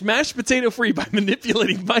mustache mashed potato free by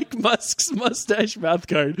manipulating Mike Musk's Mustache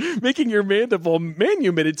Mouthguard, making your mandible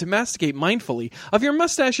manumitted to masticate mindfully of your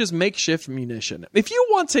mustache's makeshift munition. If you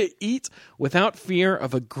want to eat without fear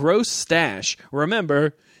of a gross stash,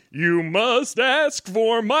 remember, you must ask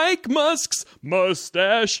for Mike Musk's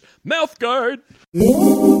Mustache Mouthguard.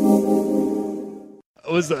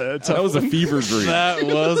 That was a fever dream. That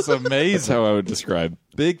was That's amazing. how I would describe.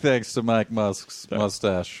 Big thanks to Mike Musk's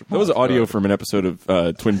mustache. That was audio from an episode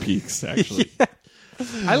of Twin Peaks, actually.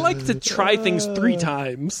 I like to try things 3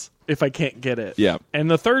 times if I can't get it. Yeah.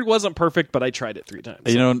 And the third wasn't perfect, but I tried it 3 times.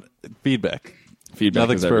 You know, feedback. Feedback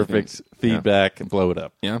Nothing's is everything. perfect. Feedback and blow it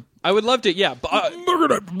up. Yeah. I would love to, yeah. But, We're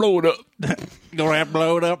gonna blow it up. Go ahead,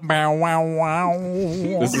 blow it up. Bow, wow, wow.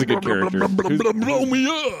 This is a good character. blow me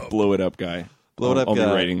up. Blow it up guy. Blow it up I'll guy.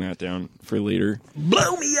 be writing that down for later.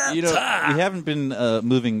 Blow me up. You know, we haven't been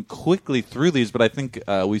moving quickly through these, but I think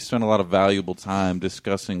we spent a lot of valuable time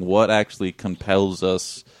discussing what actually compels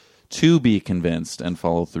us to be convinced and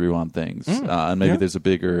follow through on things. And maybe there's a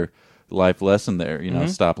bigger life lesson there. You know,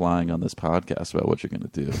 stop lying on this podcast about what you're going to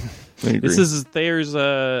do. I agree. There's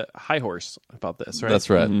a high horse about this, right? That's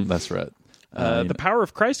right. That's right. The power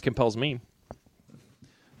of Christ compels me.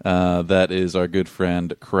 That is our good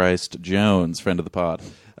friend Christ Jones, friend of the pod.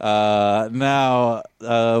 Now,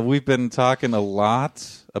 we've been talking a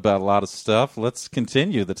lot about a lot of stuff. Let's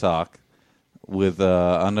continue the talk with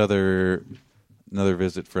another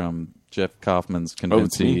visit from Jeff Kaufman's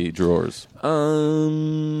Convincy Drawers. I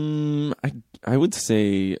would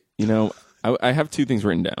say, you know, I have 2 things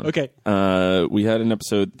written down. Okay. We had an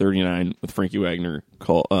episode 39 with Frankie Wagner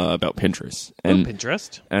called about Pinterest, and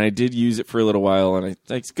Pinterest. and I did use it for a little while, and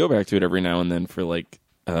I go back to it every now and then for like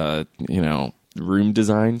you know, room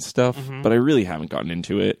design stuff, but I really haven't gotten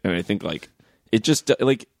into it, and I think like it just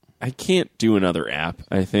like I can't do another app.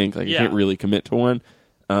 I think like I can't really commit to one,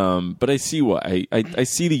 but I see what I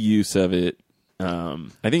see the use of it. I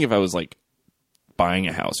think if I was like buying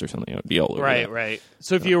a house or something, I would be all over that. Right.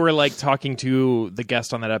 So if you were like talking to the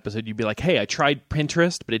guest on that episode, you'd be like, "Hey, I tried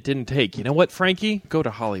Pinterest, but it didn't take. You know what, Frankie? Go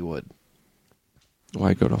to Hollywood."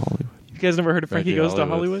 Why go to Hollywood? You guys never heard of Frankie Goes to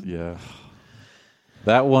Hollywood? Yeah.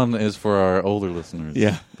 That one is for our older listeners.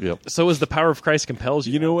 Yeah. Yep. So is the power of Christ compels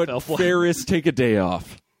you. You know what? Self-love. Ferris, take a day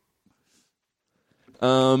off.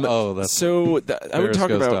 Oh, that's So I would Ferris talk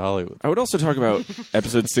Goes to about. Hollywood. I would also talk about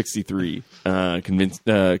episode 63. Convince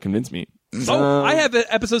me. Oh, I have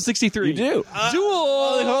episode 63. You do.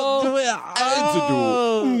 Duel.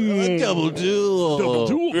 Double duel.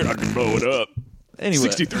 Duel. I can blow it up. Anyway,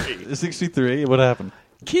 63. 63. What happened?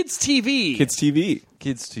 Kids TV. Kids TV.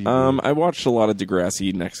 Kids TV. I watched a lot of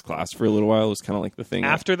Degrassi Next Class for a little while. It was kind of like the thing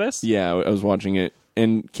After this? Yeah, I was watching it,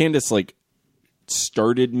 and Candace like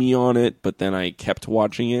started me on it, but then I kept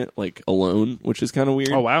watching it like alone, which is kind of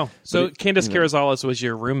weird. Oh, wow. So But it- Candace Carrizales was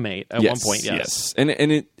your roommate at one point, yes. And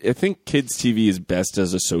I think kids TV is best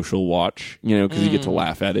as a social watch, you know, because you get to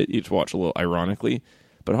laugh at it, you get to watch a little ironically.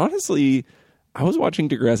 But honestly, I was watching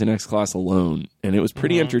Degrassi Next Class alone, and it was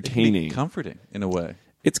pretty entertaining. Comforting in a way.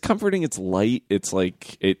 It's comforting. It's light. It's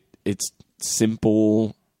like it's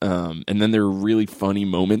simple. And then there are really funny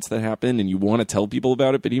moments that happen, and you want to tell people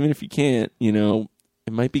about it. But even if you can't, you know,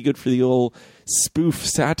 it might be good for the old spoof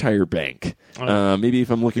satire bank. Maybe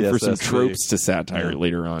if I'm looking for some SSB. tropes to satire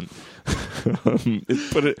later on.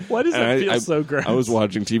 Why does that feel so gross? I was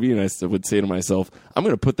watching TV and I would say to myself, I'm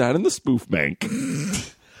going to put that in the spoof bank.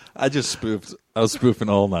 I just spoofed. I was spoofing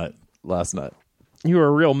all night last night. You were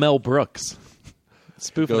a real Mel Brooks.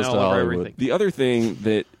 Spoofing Goes all to over Hollywood. everything. The other thing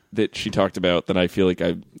that she talked about that I feel like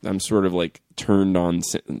I'm sort of like turned on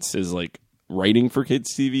since is like writing for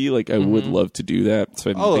kids TV. Like I would love to do that. So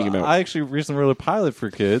I've been thinking about. I actually recently wrote a pilot for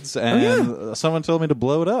kids, and someone told me to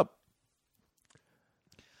blow it up.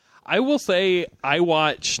 I will say I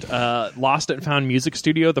watched Lost and Found Music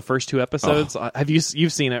Studio, the first 2 episodes.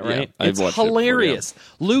 You've seen it, right? I've It's watched it before, hilarious.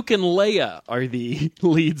 Luke and Leia are the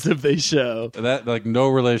leads of this show. That like no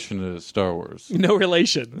relation to Star Wars. No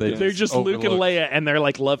relation. They They're just Luke and overlooked. Leia, and they're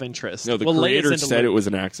like love interests. No, the Leia's creator into said Luke. it was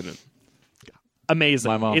an accident.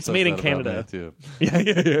 Amazing. My mom It's says made in that about Canada. me,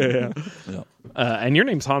 too. Yeah. And your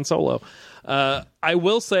name's Han Solo. I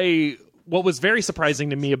will say what was very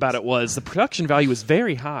surprising to me about it was the production value was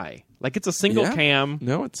very high. Like it's a single Yeah. cam.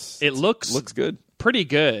 No, It looks good. pretty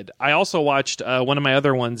good. I also watched one of my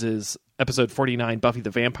other ones is episode 49, Buffy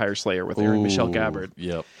the Vampire Slayer with Erin Michelle Gabbard.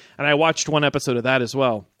 Yep. And I watched one episode of that as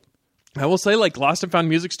well. I will say, like, Lost and Found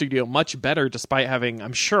Music Studio, much better despite having,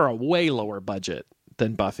 I'm sure, a way lower budget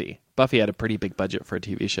than Buffy. Buffy had a pretty big budget for a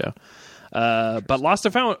TV show. But Lost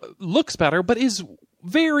and Found looks better, but is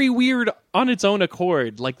very weird on its own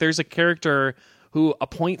accord. Like, there's a character who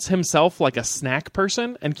appoints himself like a snack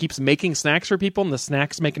person and keeps making snacks for people, and the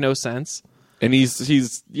snacks make no sense. And he's he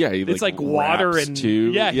It's like water raps and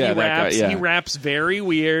too. yeah, he that raps. guy, yeah. He raps very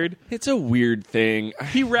weird. It's a weird thing.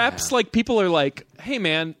 He raps like people are like, "Hey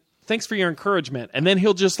man, thanks for your encouragement," and then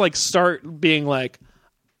he'll just like start being like,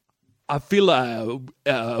 "I feel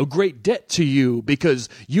a great debt to you because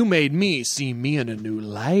you made me see me in a new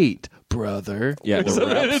light, brother." Yeah, the So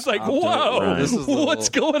then raps. it's like, I'm doing whoa, right. This is a what's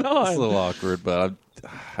going It's a on? little awkward, but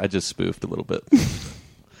I just spoofed a little bit.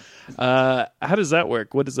 How does that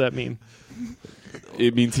work? What does that mean?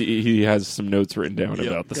 It means he has some notes written down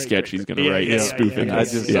about the sketch he's going to Yeah, write. yeah, He's yeah, spoofing. yeah, I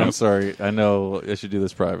this. just, Yeah. I'm sorry. I know I should do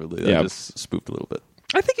this privately. Yeah. I just spoofed a little bit.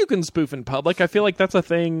 I think you can spoof in public. I feel like that's a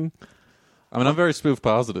thing. I mean, I'm very spoof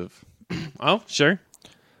positive. Oh, sure.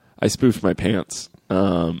 I spoofed my pants.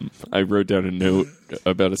 I wrote down a note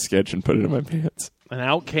about a sketch and put it in my pants. And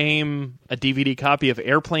out came a DVD copy of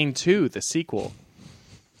Airplane 2, the sequel.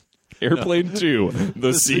 Airplane 2,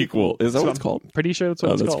 the sequel. Is that what it's called? Pretty sure that's what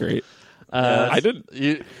Oh, it's that's called. great. I didn't.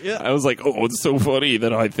 I was like, oh, it's so funny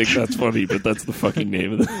that I think that's funny, but that's the fucking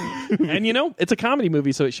name of it. And you know, it's a comedy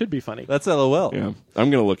movie, so it should be funny. That's LOL. Yeah, I'm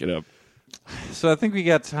going to look it up. So I think we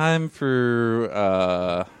got time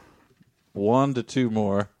for 1 to 2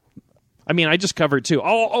 more. I mean, I just covered 2.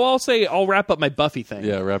 I'll say I'll wrap up my Buffy thing.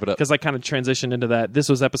 Yeah, wrap it up. Because I kind of transitioned into that. This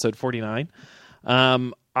was episode 49.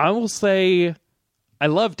 I will say I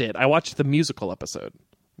loved it. I watched the musical episode.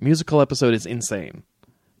 Musical episode is insane.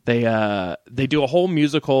 They do a whole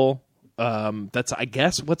musical. That's, I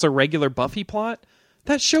guess, what's a regular Buffy plot.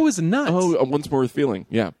 That show is nuts. Oh, Once More with Feeling.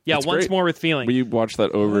 Yeah. yeah, It's Once great. More with Feeling. We watched that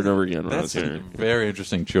over and over again when I was That's a here. very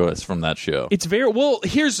interesting choice from that show. It's very well.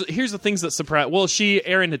 Here's the things that surprise. Well,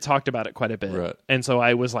 Erin had talked about it quite a bit, Right. and so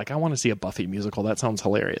I was like, I want to see a Buffy musical. That sounds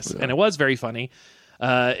hilarious, and it was very funny.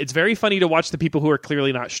 It's very funny to watch the people who are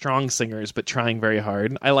clearly not strong singers but trying very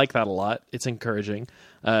hard. I like that a lot. It's encouraging.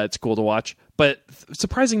 It's cool to watch. But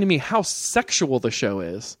surprising to me how sexual the show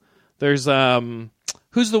is. There's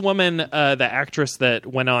who's the woman, the actress that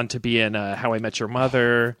went on to be in How I Met Your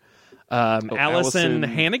Mother, Allison Allison-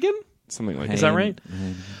 Hannigan. Something like Is that. that right?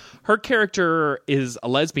 Her character is a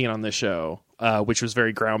lesbian on this show, which was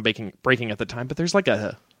very groundbreaking at the time. But there's like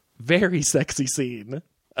a very sexy scene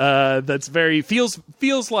that's very feels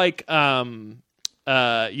like you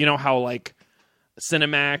know how like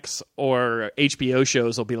Cinemax or HBO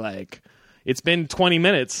shows will be like, it's been 20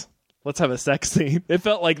 minutes. Let's have a sex scene. It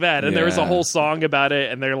felt like that, and there was a Yeah. whole song about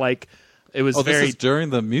it, and they're like, it was this very is during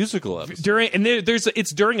the musical episode.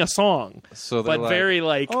 it's during a song, So they're but like, very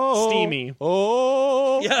like steamy.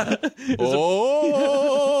 Oh, Yeah,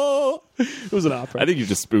 oh. it was an opera. I think you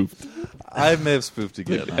just spoofed. I may have spoofed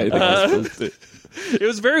again. I think I spoofed it.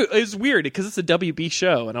 It was weird because it's a WB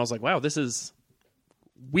show, and I was like, wow, this is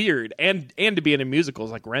weird, and to be in a musical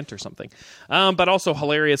is like Rent or something. But also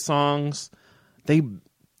hilarious songs. They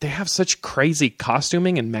have such crazy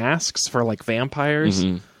costuming and masks for like vampires.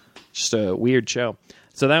 Just a weird show.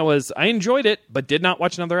 So I enjoyed it, but did not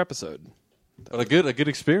watch another episode. A good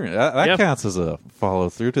experience. That Yeah. counts as a follow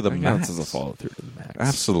through to the max. Counts as a follow through to the max.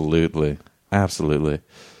 Absolutely.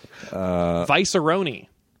 Vice-A-Roni.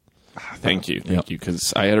 Thank you,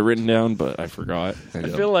 because I had it written down, but I forgot. I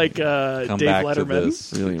feel like Dave back to Letterman.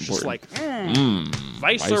 this. Really Just important. like,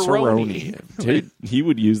 Vice-A-Roni. Dude, he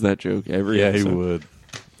would use that joke every episode. he would.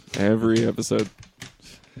 Every episode.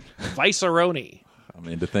 Vice-A-Roni. I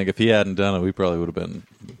mean, to think if he hadn't done it, we probably would have been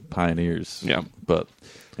pioneers. Yeah. But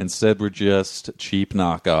instead, we're just cheap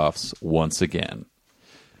knockoffs once again.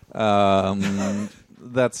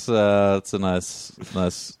 That's a nice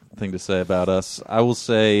thing to say about us. I will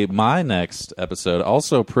say my next episode,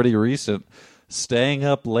 also pretty recent, staying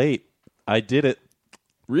up late. I did it.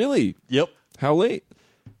 Really? Yep. How late?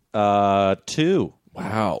 2.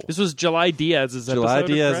 Wow. This was July Diaz's episode. July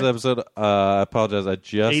Diaz correct? episode. I apologize. I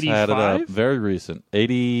just had it up. 85? Very recent.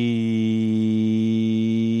 80.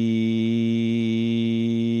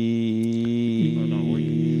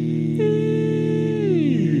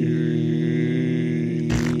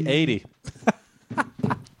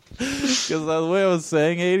 Because the way I was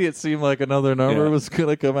saying 80, it seemed like another number Yeah. was going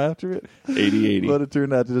to come after it. 80. But it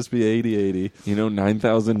turned out to just be 80. You know,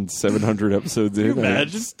 9,700 episodes in. you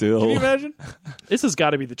imagine? Still. Can you imagine? This has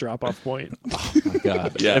got to be the drop-off point. Oh my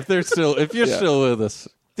God. Yeah. If you're still with us,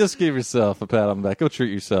 just give yourself a pat on the back. Go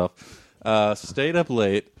treat yourself. Stayed up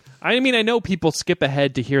late. I mean, I know people skip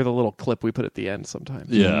ahead to hear the little clip we put at the end sometimes.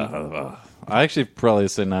 Yeah. I actually probably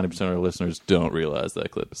say 90% of our listeners don't realize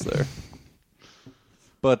that clip is there.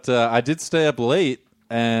 But I did stay up late,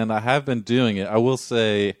 and I have been doing it. I will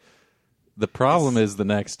say the problem is the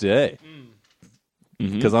next day.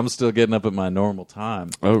 Because I'm still getting up at my normal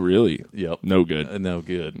time. Oh, really? Yep. No good. No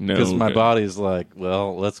good. No Because my good. body's like,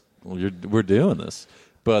 well, we're doing this.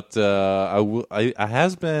 But it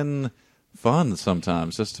has been fun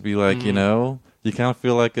sometimes just to be like, you know, you kind of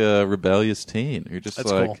feel like a rebellious teen. You're just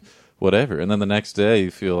That's like, cool. whatever. And then the next day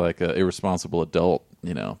you feel like an irresponsible adult,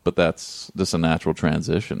 you know, but that's just a natural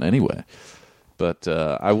transition anyway. But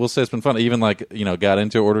I will say it's been fun. Even like, you know,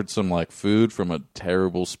 ordered some like food from a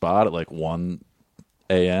terrible spot at like 1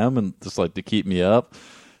 a.m. and just like to keep me up.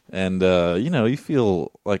 And, you know, you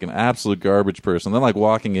feel like an absolute garbage person. Then, like,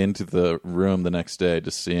 walking into the room the next day,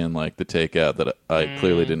 just seeing, like, the takeout that I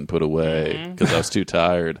clearly didn't put away because I was too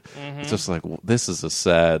tired. It's just like, this is a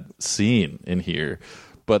sad scene in here.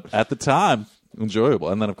 But at the time, enjoyable.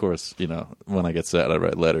 And then, of course, you know, when I get sad, I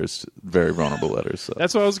write letters, very vulnerable letters. So.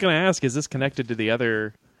 That's what I was going to ask. Is this connected to the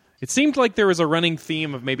other... It seemed like there was a running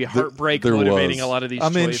theme of maybe heartbreak There motivating was. a lot of these I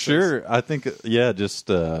mean, choices. sure. I think, yeah, just,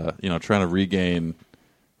 you know, trying to regain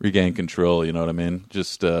control, you know what I mean?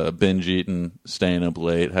 Just binge eating, staying up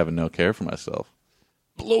late, having no care for myself.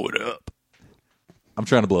 Blow it up. I'm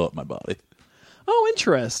trying to blow up my body. Oh,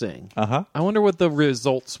 interesting. Uh-huh. I wonder what the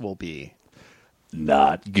results will be.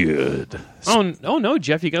 Not good. Oh no,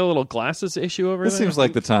 Jeff, you got a little glasses issue over This there? seems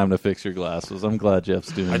like the time to fix your glasses. I'm glad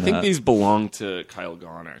Jeff's doing I that. think these belong to Kyle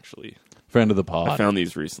Gahn, actually. Friend of the pod. I found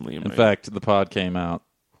these recently. In fact, the pod came out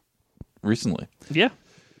recently. Yeah.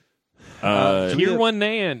 Uh, Here one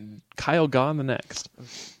day and Kyle Gahn the next.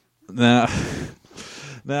 Now,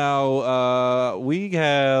 we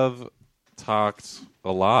have talked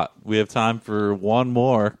a lot. We have time for one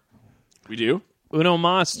more. we do? Uno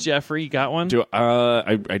Mas, Jeffrey, you got one?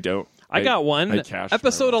 I don't. I got one. I cashed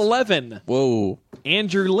Episode my list. 11. Whoa.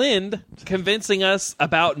 Andrew Lind convincing us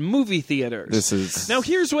about movie theaters. This is... Now,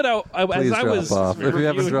 here's what Please as I drop was off. If you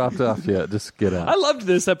haven't reviewing- dropped off yet, just get out. I loved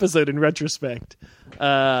this episode in retrospect.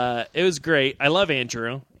 It was great. I love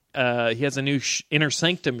Andrew. He has a new Inner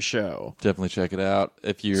Sanctum show. Definitely check it out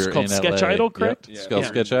if you're It's called in Sketch LA. Idol, correct? Yep. It's called Yeah.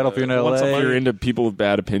 Sketch Idol if you're in Once a LA. If you're into people with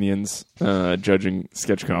bad opinions judging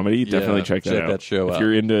sketch comedy, definitely check that out. that show if out.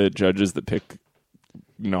 you're into judges that pick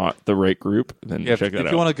not the right group, then Yeah, check that if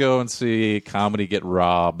out. you want to go and see comedy get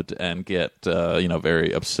robbed and get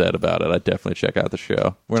very upset about it, I definitely check out the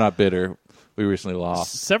show. We're not bitter. We recently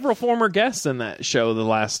lost. Several former guests in that show. The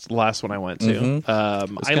last one I went to. kind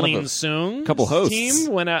of Eileen a Soong, couple hosts.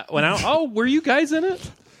 team went out. Oh, were you guys in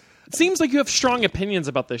it? It seems like you have strong opinions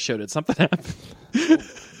about this show. Did something happen?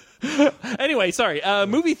 Anyway, sorry.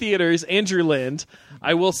 Movie theaters. Andrew Lind.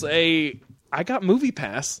 I will say I got Movie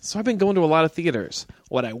Pass, so I've been going to a lot of theaters.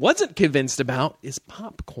 What I wasn't convinced about is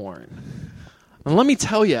popcorn. And let me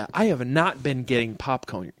tell you, I have not been getting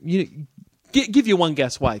popcorn. Give you one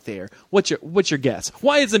guess why, Thayer. What's your guess?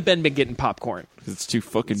 Why hasn't Ben been getting popcorn? It's too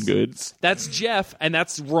fucking good. That's Jeff, and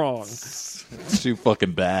that's wrong. It's too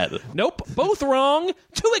fucking bad. Nope, both wrong.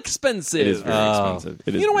 Too expensive. It is very expensive.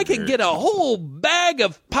 It is You know, I can very get a whole bag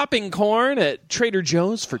of popping corn at Trader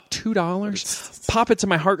Joe's for $2. Pop it to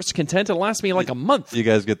my heart's content. It'll last me like a month. You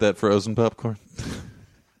guys get that frozen popcorn?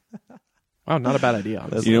 Wow, not a bad idea.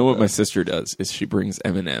 You know what my sister does is she brings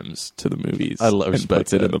M&Ms to the movies I and respect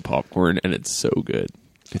puts it in that. the popcorn, and it's so good.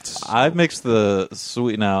 I mix the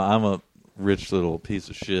sweet. Now I'm a rich little piece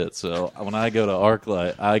of shit, so when I go to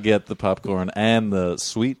ArcLight, I get the popcorn and the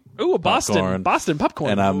sweet. Ooh, a Boston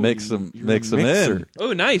popcorn. And I mix them in.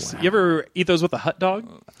 Oh, nice. You ever eat those with a hot dog?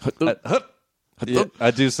 Yeah, I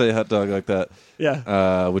do say hot dog like that.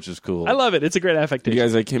 Yeah. Which is cool. I love it. It's a great affectation. You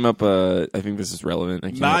guys, I came up. I think this is relevant.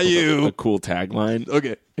 I came Not up with you. a cool tagline.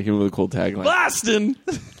 Okay. I came up with a cool tagline. Boston!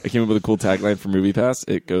 I came up with a cool tagline for MoviePass.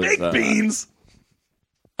 It goes. Baked beans!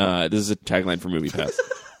 This is a tagline for MoviePass.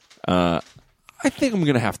 I think I'm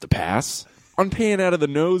gonna have to pass on paying out of the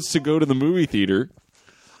nose to go to the movie theater.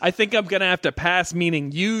 I think I'm going to have to pass,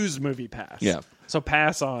 meaning use MoviePass. Yeah. So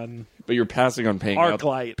pass on. But you're passing on paying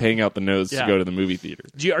ArcLight. out the nose to go to the movie theater.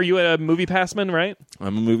 Are you a MoviePassman, right?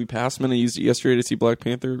 I'm a MoviePassman. I used it yesterday to see Black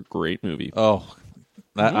Panther. Great movie. Oh,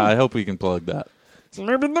 I hope we can plug that.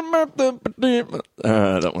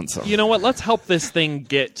 That one song. You know what? Let's help this thing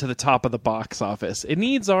get to the top of the box office. It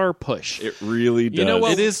needs our push. It really does. You know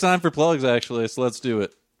what? It is time for plugs, actually, so let's do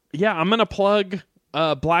it. Yeah, I'm going to plug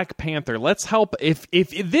Black Panther. Let's help. If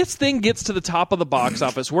this thing gets to the top of the box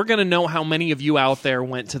office, we're going to know how many of you out there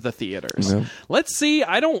went to the theaters. Yeah. Let's see.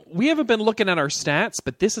 We haven't been looking at our stats,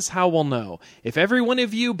 but this is how we'll know. If every one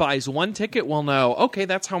of you buys one ticket, we'll know, okay,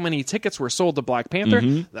 that's how many tickets were sold to Black Panther.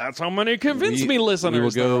 That's how many Convince Me listeners We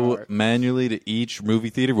will there go are. manually to each movie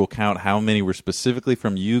theater. We'll count how many were specifically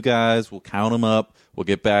from you guys. We'll count them up. We'll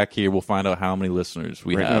get back here. We'll find out how many listeners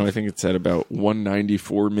we Right have. now, I think it's at about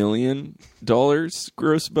 $194 million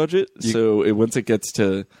gross budget. So once it gets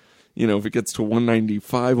to, if it gets to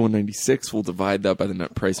 195, 196, we'll divide that by the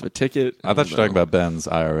net price of a ticket. I thought you were talking about Ben's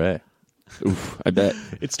IRA. Oof, I bet.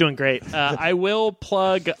 It's doing great. I will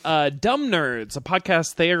plug Dumb Nerds, a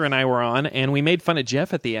podcast Thayer and I were on, and we made fun of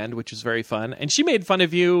Jeff at the end, which was very fun. And she made fun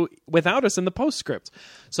of you without us in the postscript.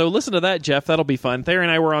 So listen to that, Jeff. That'll be fun. Thayer and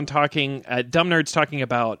I were on talking, Dumb Nerds talking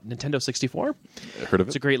about Nintendo 64. Heard of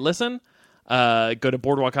It's it? a great listen. Go to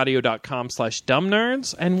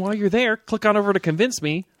boardwalkaudio.com/dumbnerds. And while you're there, click on over to Convince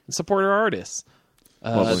Me and support our artists.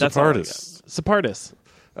 That's all I got. Support us.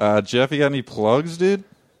 Jeff, you got any plugs, dude?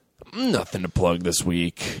 Nothing to plug this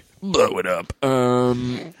week. Blow it up.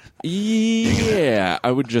 Yeah,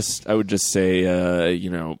 I would just say,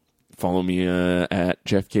 follow me at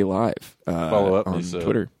Jeff K Live. Follow up on me, so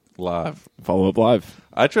Twitter. Live. Follow up live.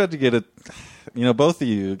 I tried to get it. Both of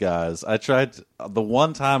you guys. I tried the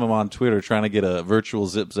one time I'm on Twitter trying to get a virtual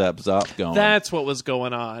zip zap zop going. That's what was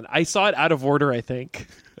going on. I saw it out of order, I think.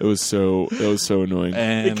 It was so annoying.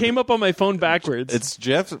 and It came up on my phone backwards. It's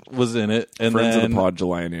Jeff was in it, and Friends then of the pod,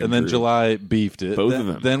 July and Andrew. and then July beefed it. Both then, of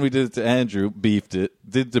them. Then we did it to Andrew, beefed it.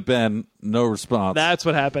 Did it to Ben, no response. That's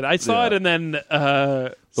what happened. I saw Yeah. it, and then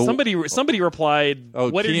somebody replied, Oh,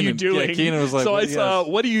 "What are you Keenan. doing?" Yeah, Keenan was like, "So I "What- saw, yes."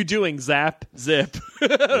 what are you doing?" Zap, zip.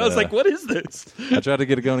 I was like, "What is this?" I tried to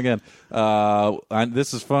get it going again.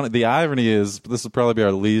 This is funny. The irony is, this will probably be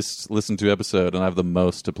our least listened to episode, and I have the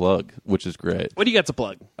most to plug, which is great. What do you got to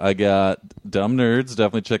plug? I got Dumb Nerds.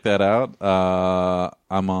 Definitely check that out.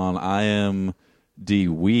 I'm on IMD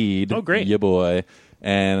Weed. Oh, great. Yeah, boy.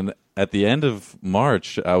 And at the end of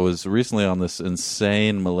March, I was recently on this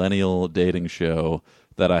insane millennial dating show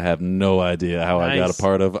that I have no idea how I got Nice. a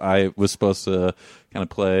part of. I was supposed to kind of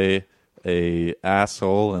play a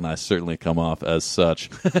asshole, and I certainly come off as such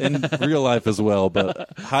in real life as well,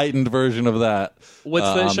 but heightened version of that. What's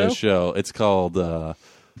the on show? this show? It's called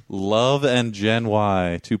Love and Gen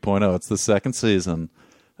Y 2.0. It's the second season,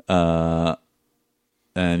 and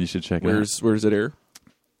you should check it out. Where's it air?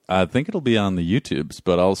 I think it'll be on the YouTubes,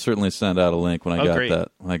 but I'll certainly send out a link when I got great.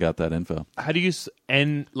 that. When I got that info. How do you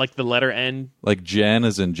N, like the letter N? Like Gen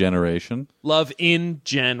is in generation. Love in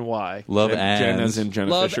Gen Y. Love Jen and as in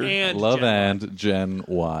Jenna Love Fisher. and Love Gen Y. and Gen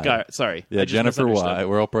Y. Got it. Sorry. Yeah, I just Jennifer Y. misunderstood.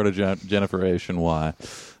 We're all part of Jenniferation Y.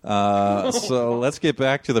 So let's get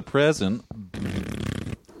back to the present.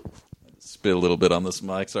 Spit a little bit on this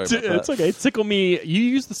mic. Sorry about that. It's okay. Tickle me. You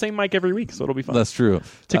use the same mic every week, so it'll be fun. That's true.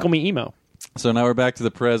 Tickle me emo. So now we're back to the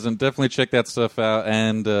present. Definitely check that stuff out.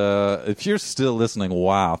 And if you're still listening,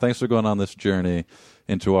 wow. Thanks for going on this journey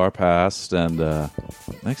into our past. And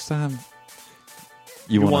next time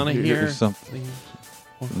you want to hear something.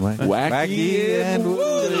 Wacky and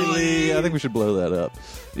woolly. I think we should blow that up.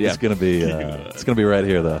 Yeah. It's gonna be right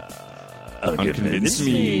here though. Unconvince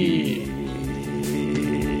me.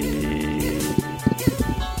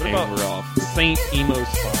 What about we're off. Saint Emo's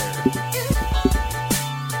Fire?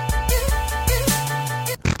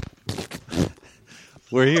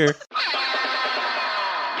 We're here.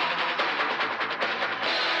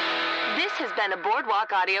 This has been a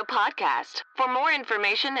Boardwalk Audio podcast. For more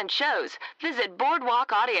information and shows, visit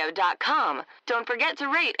boardwalkaudio.com. Don't forget to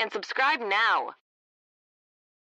rate and subscribe now.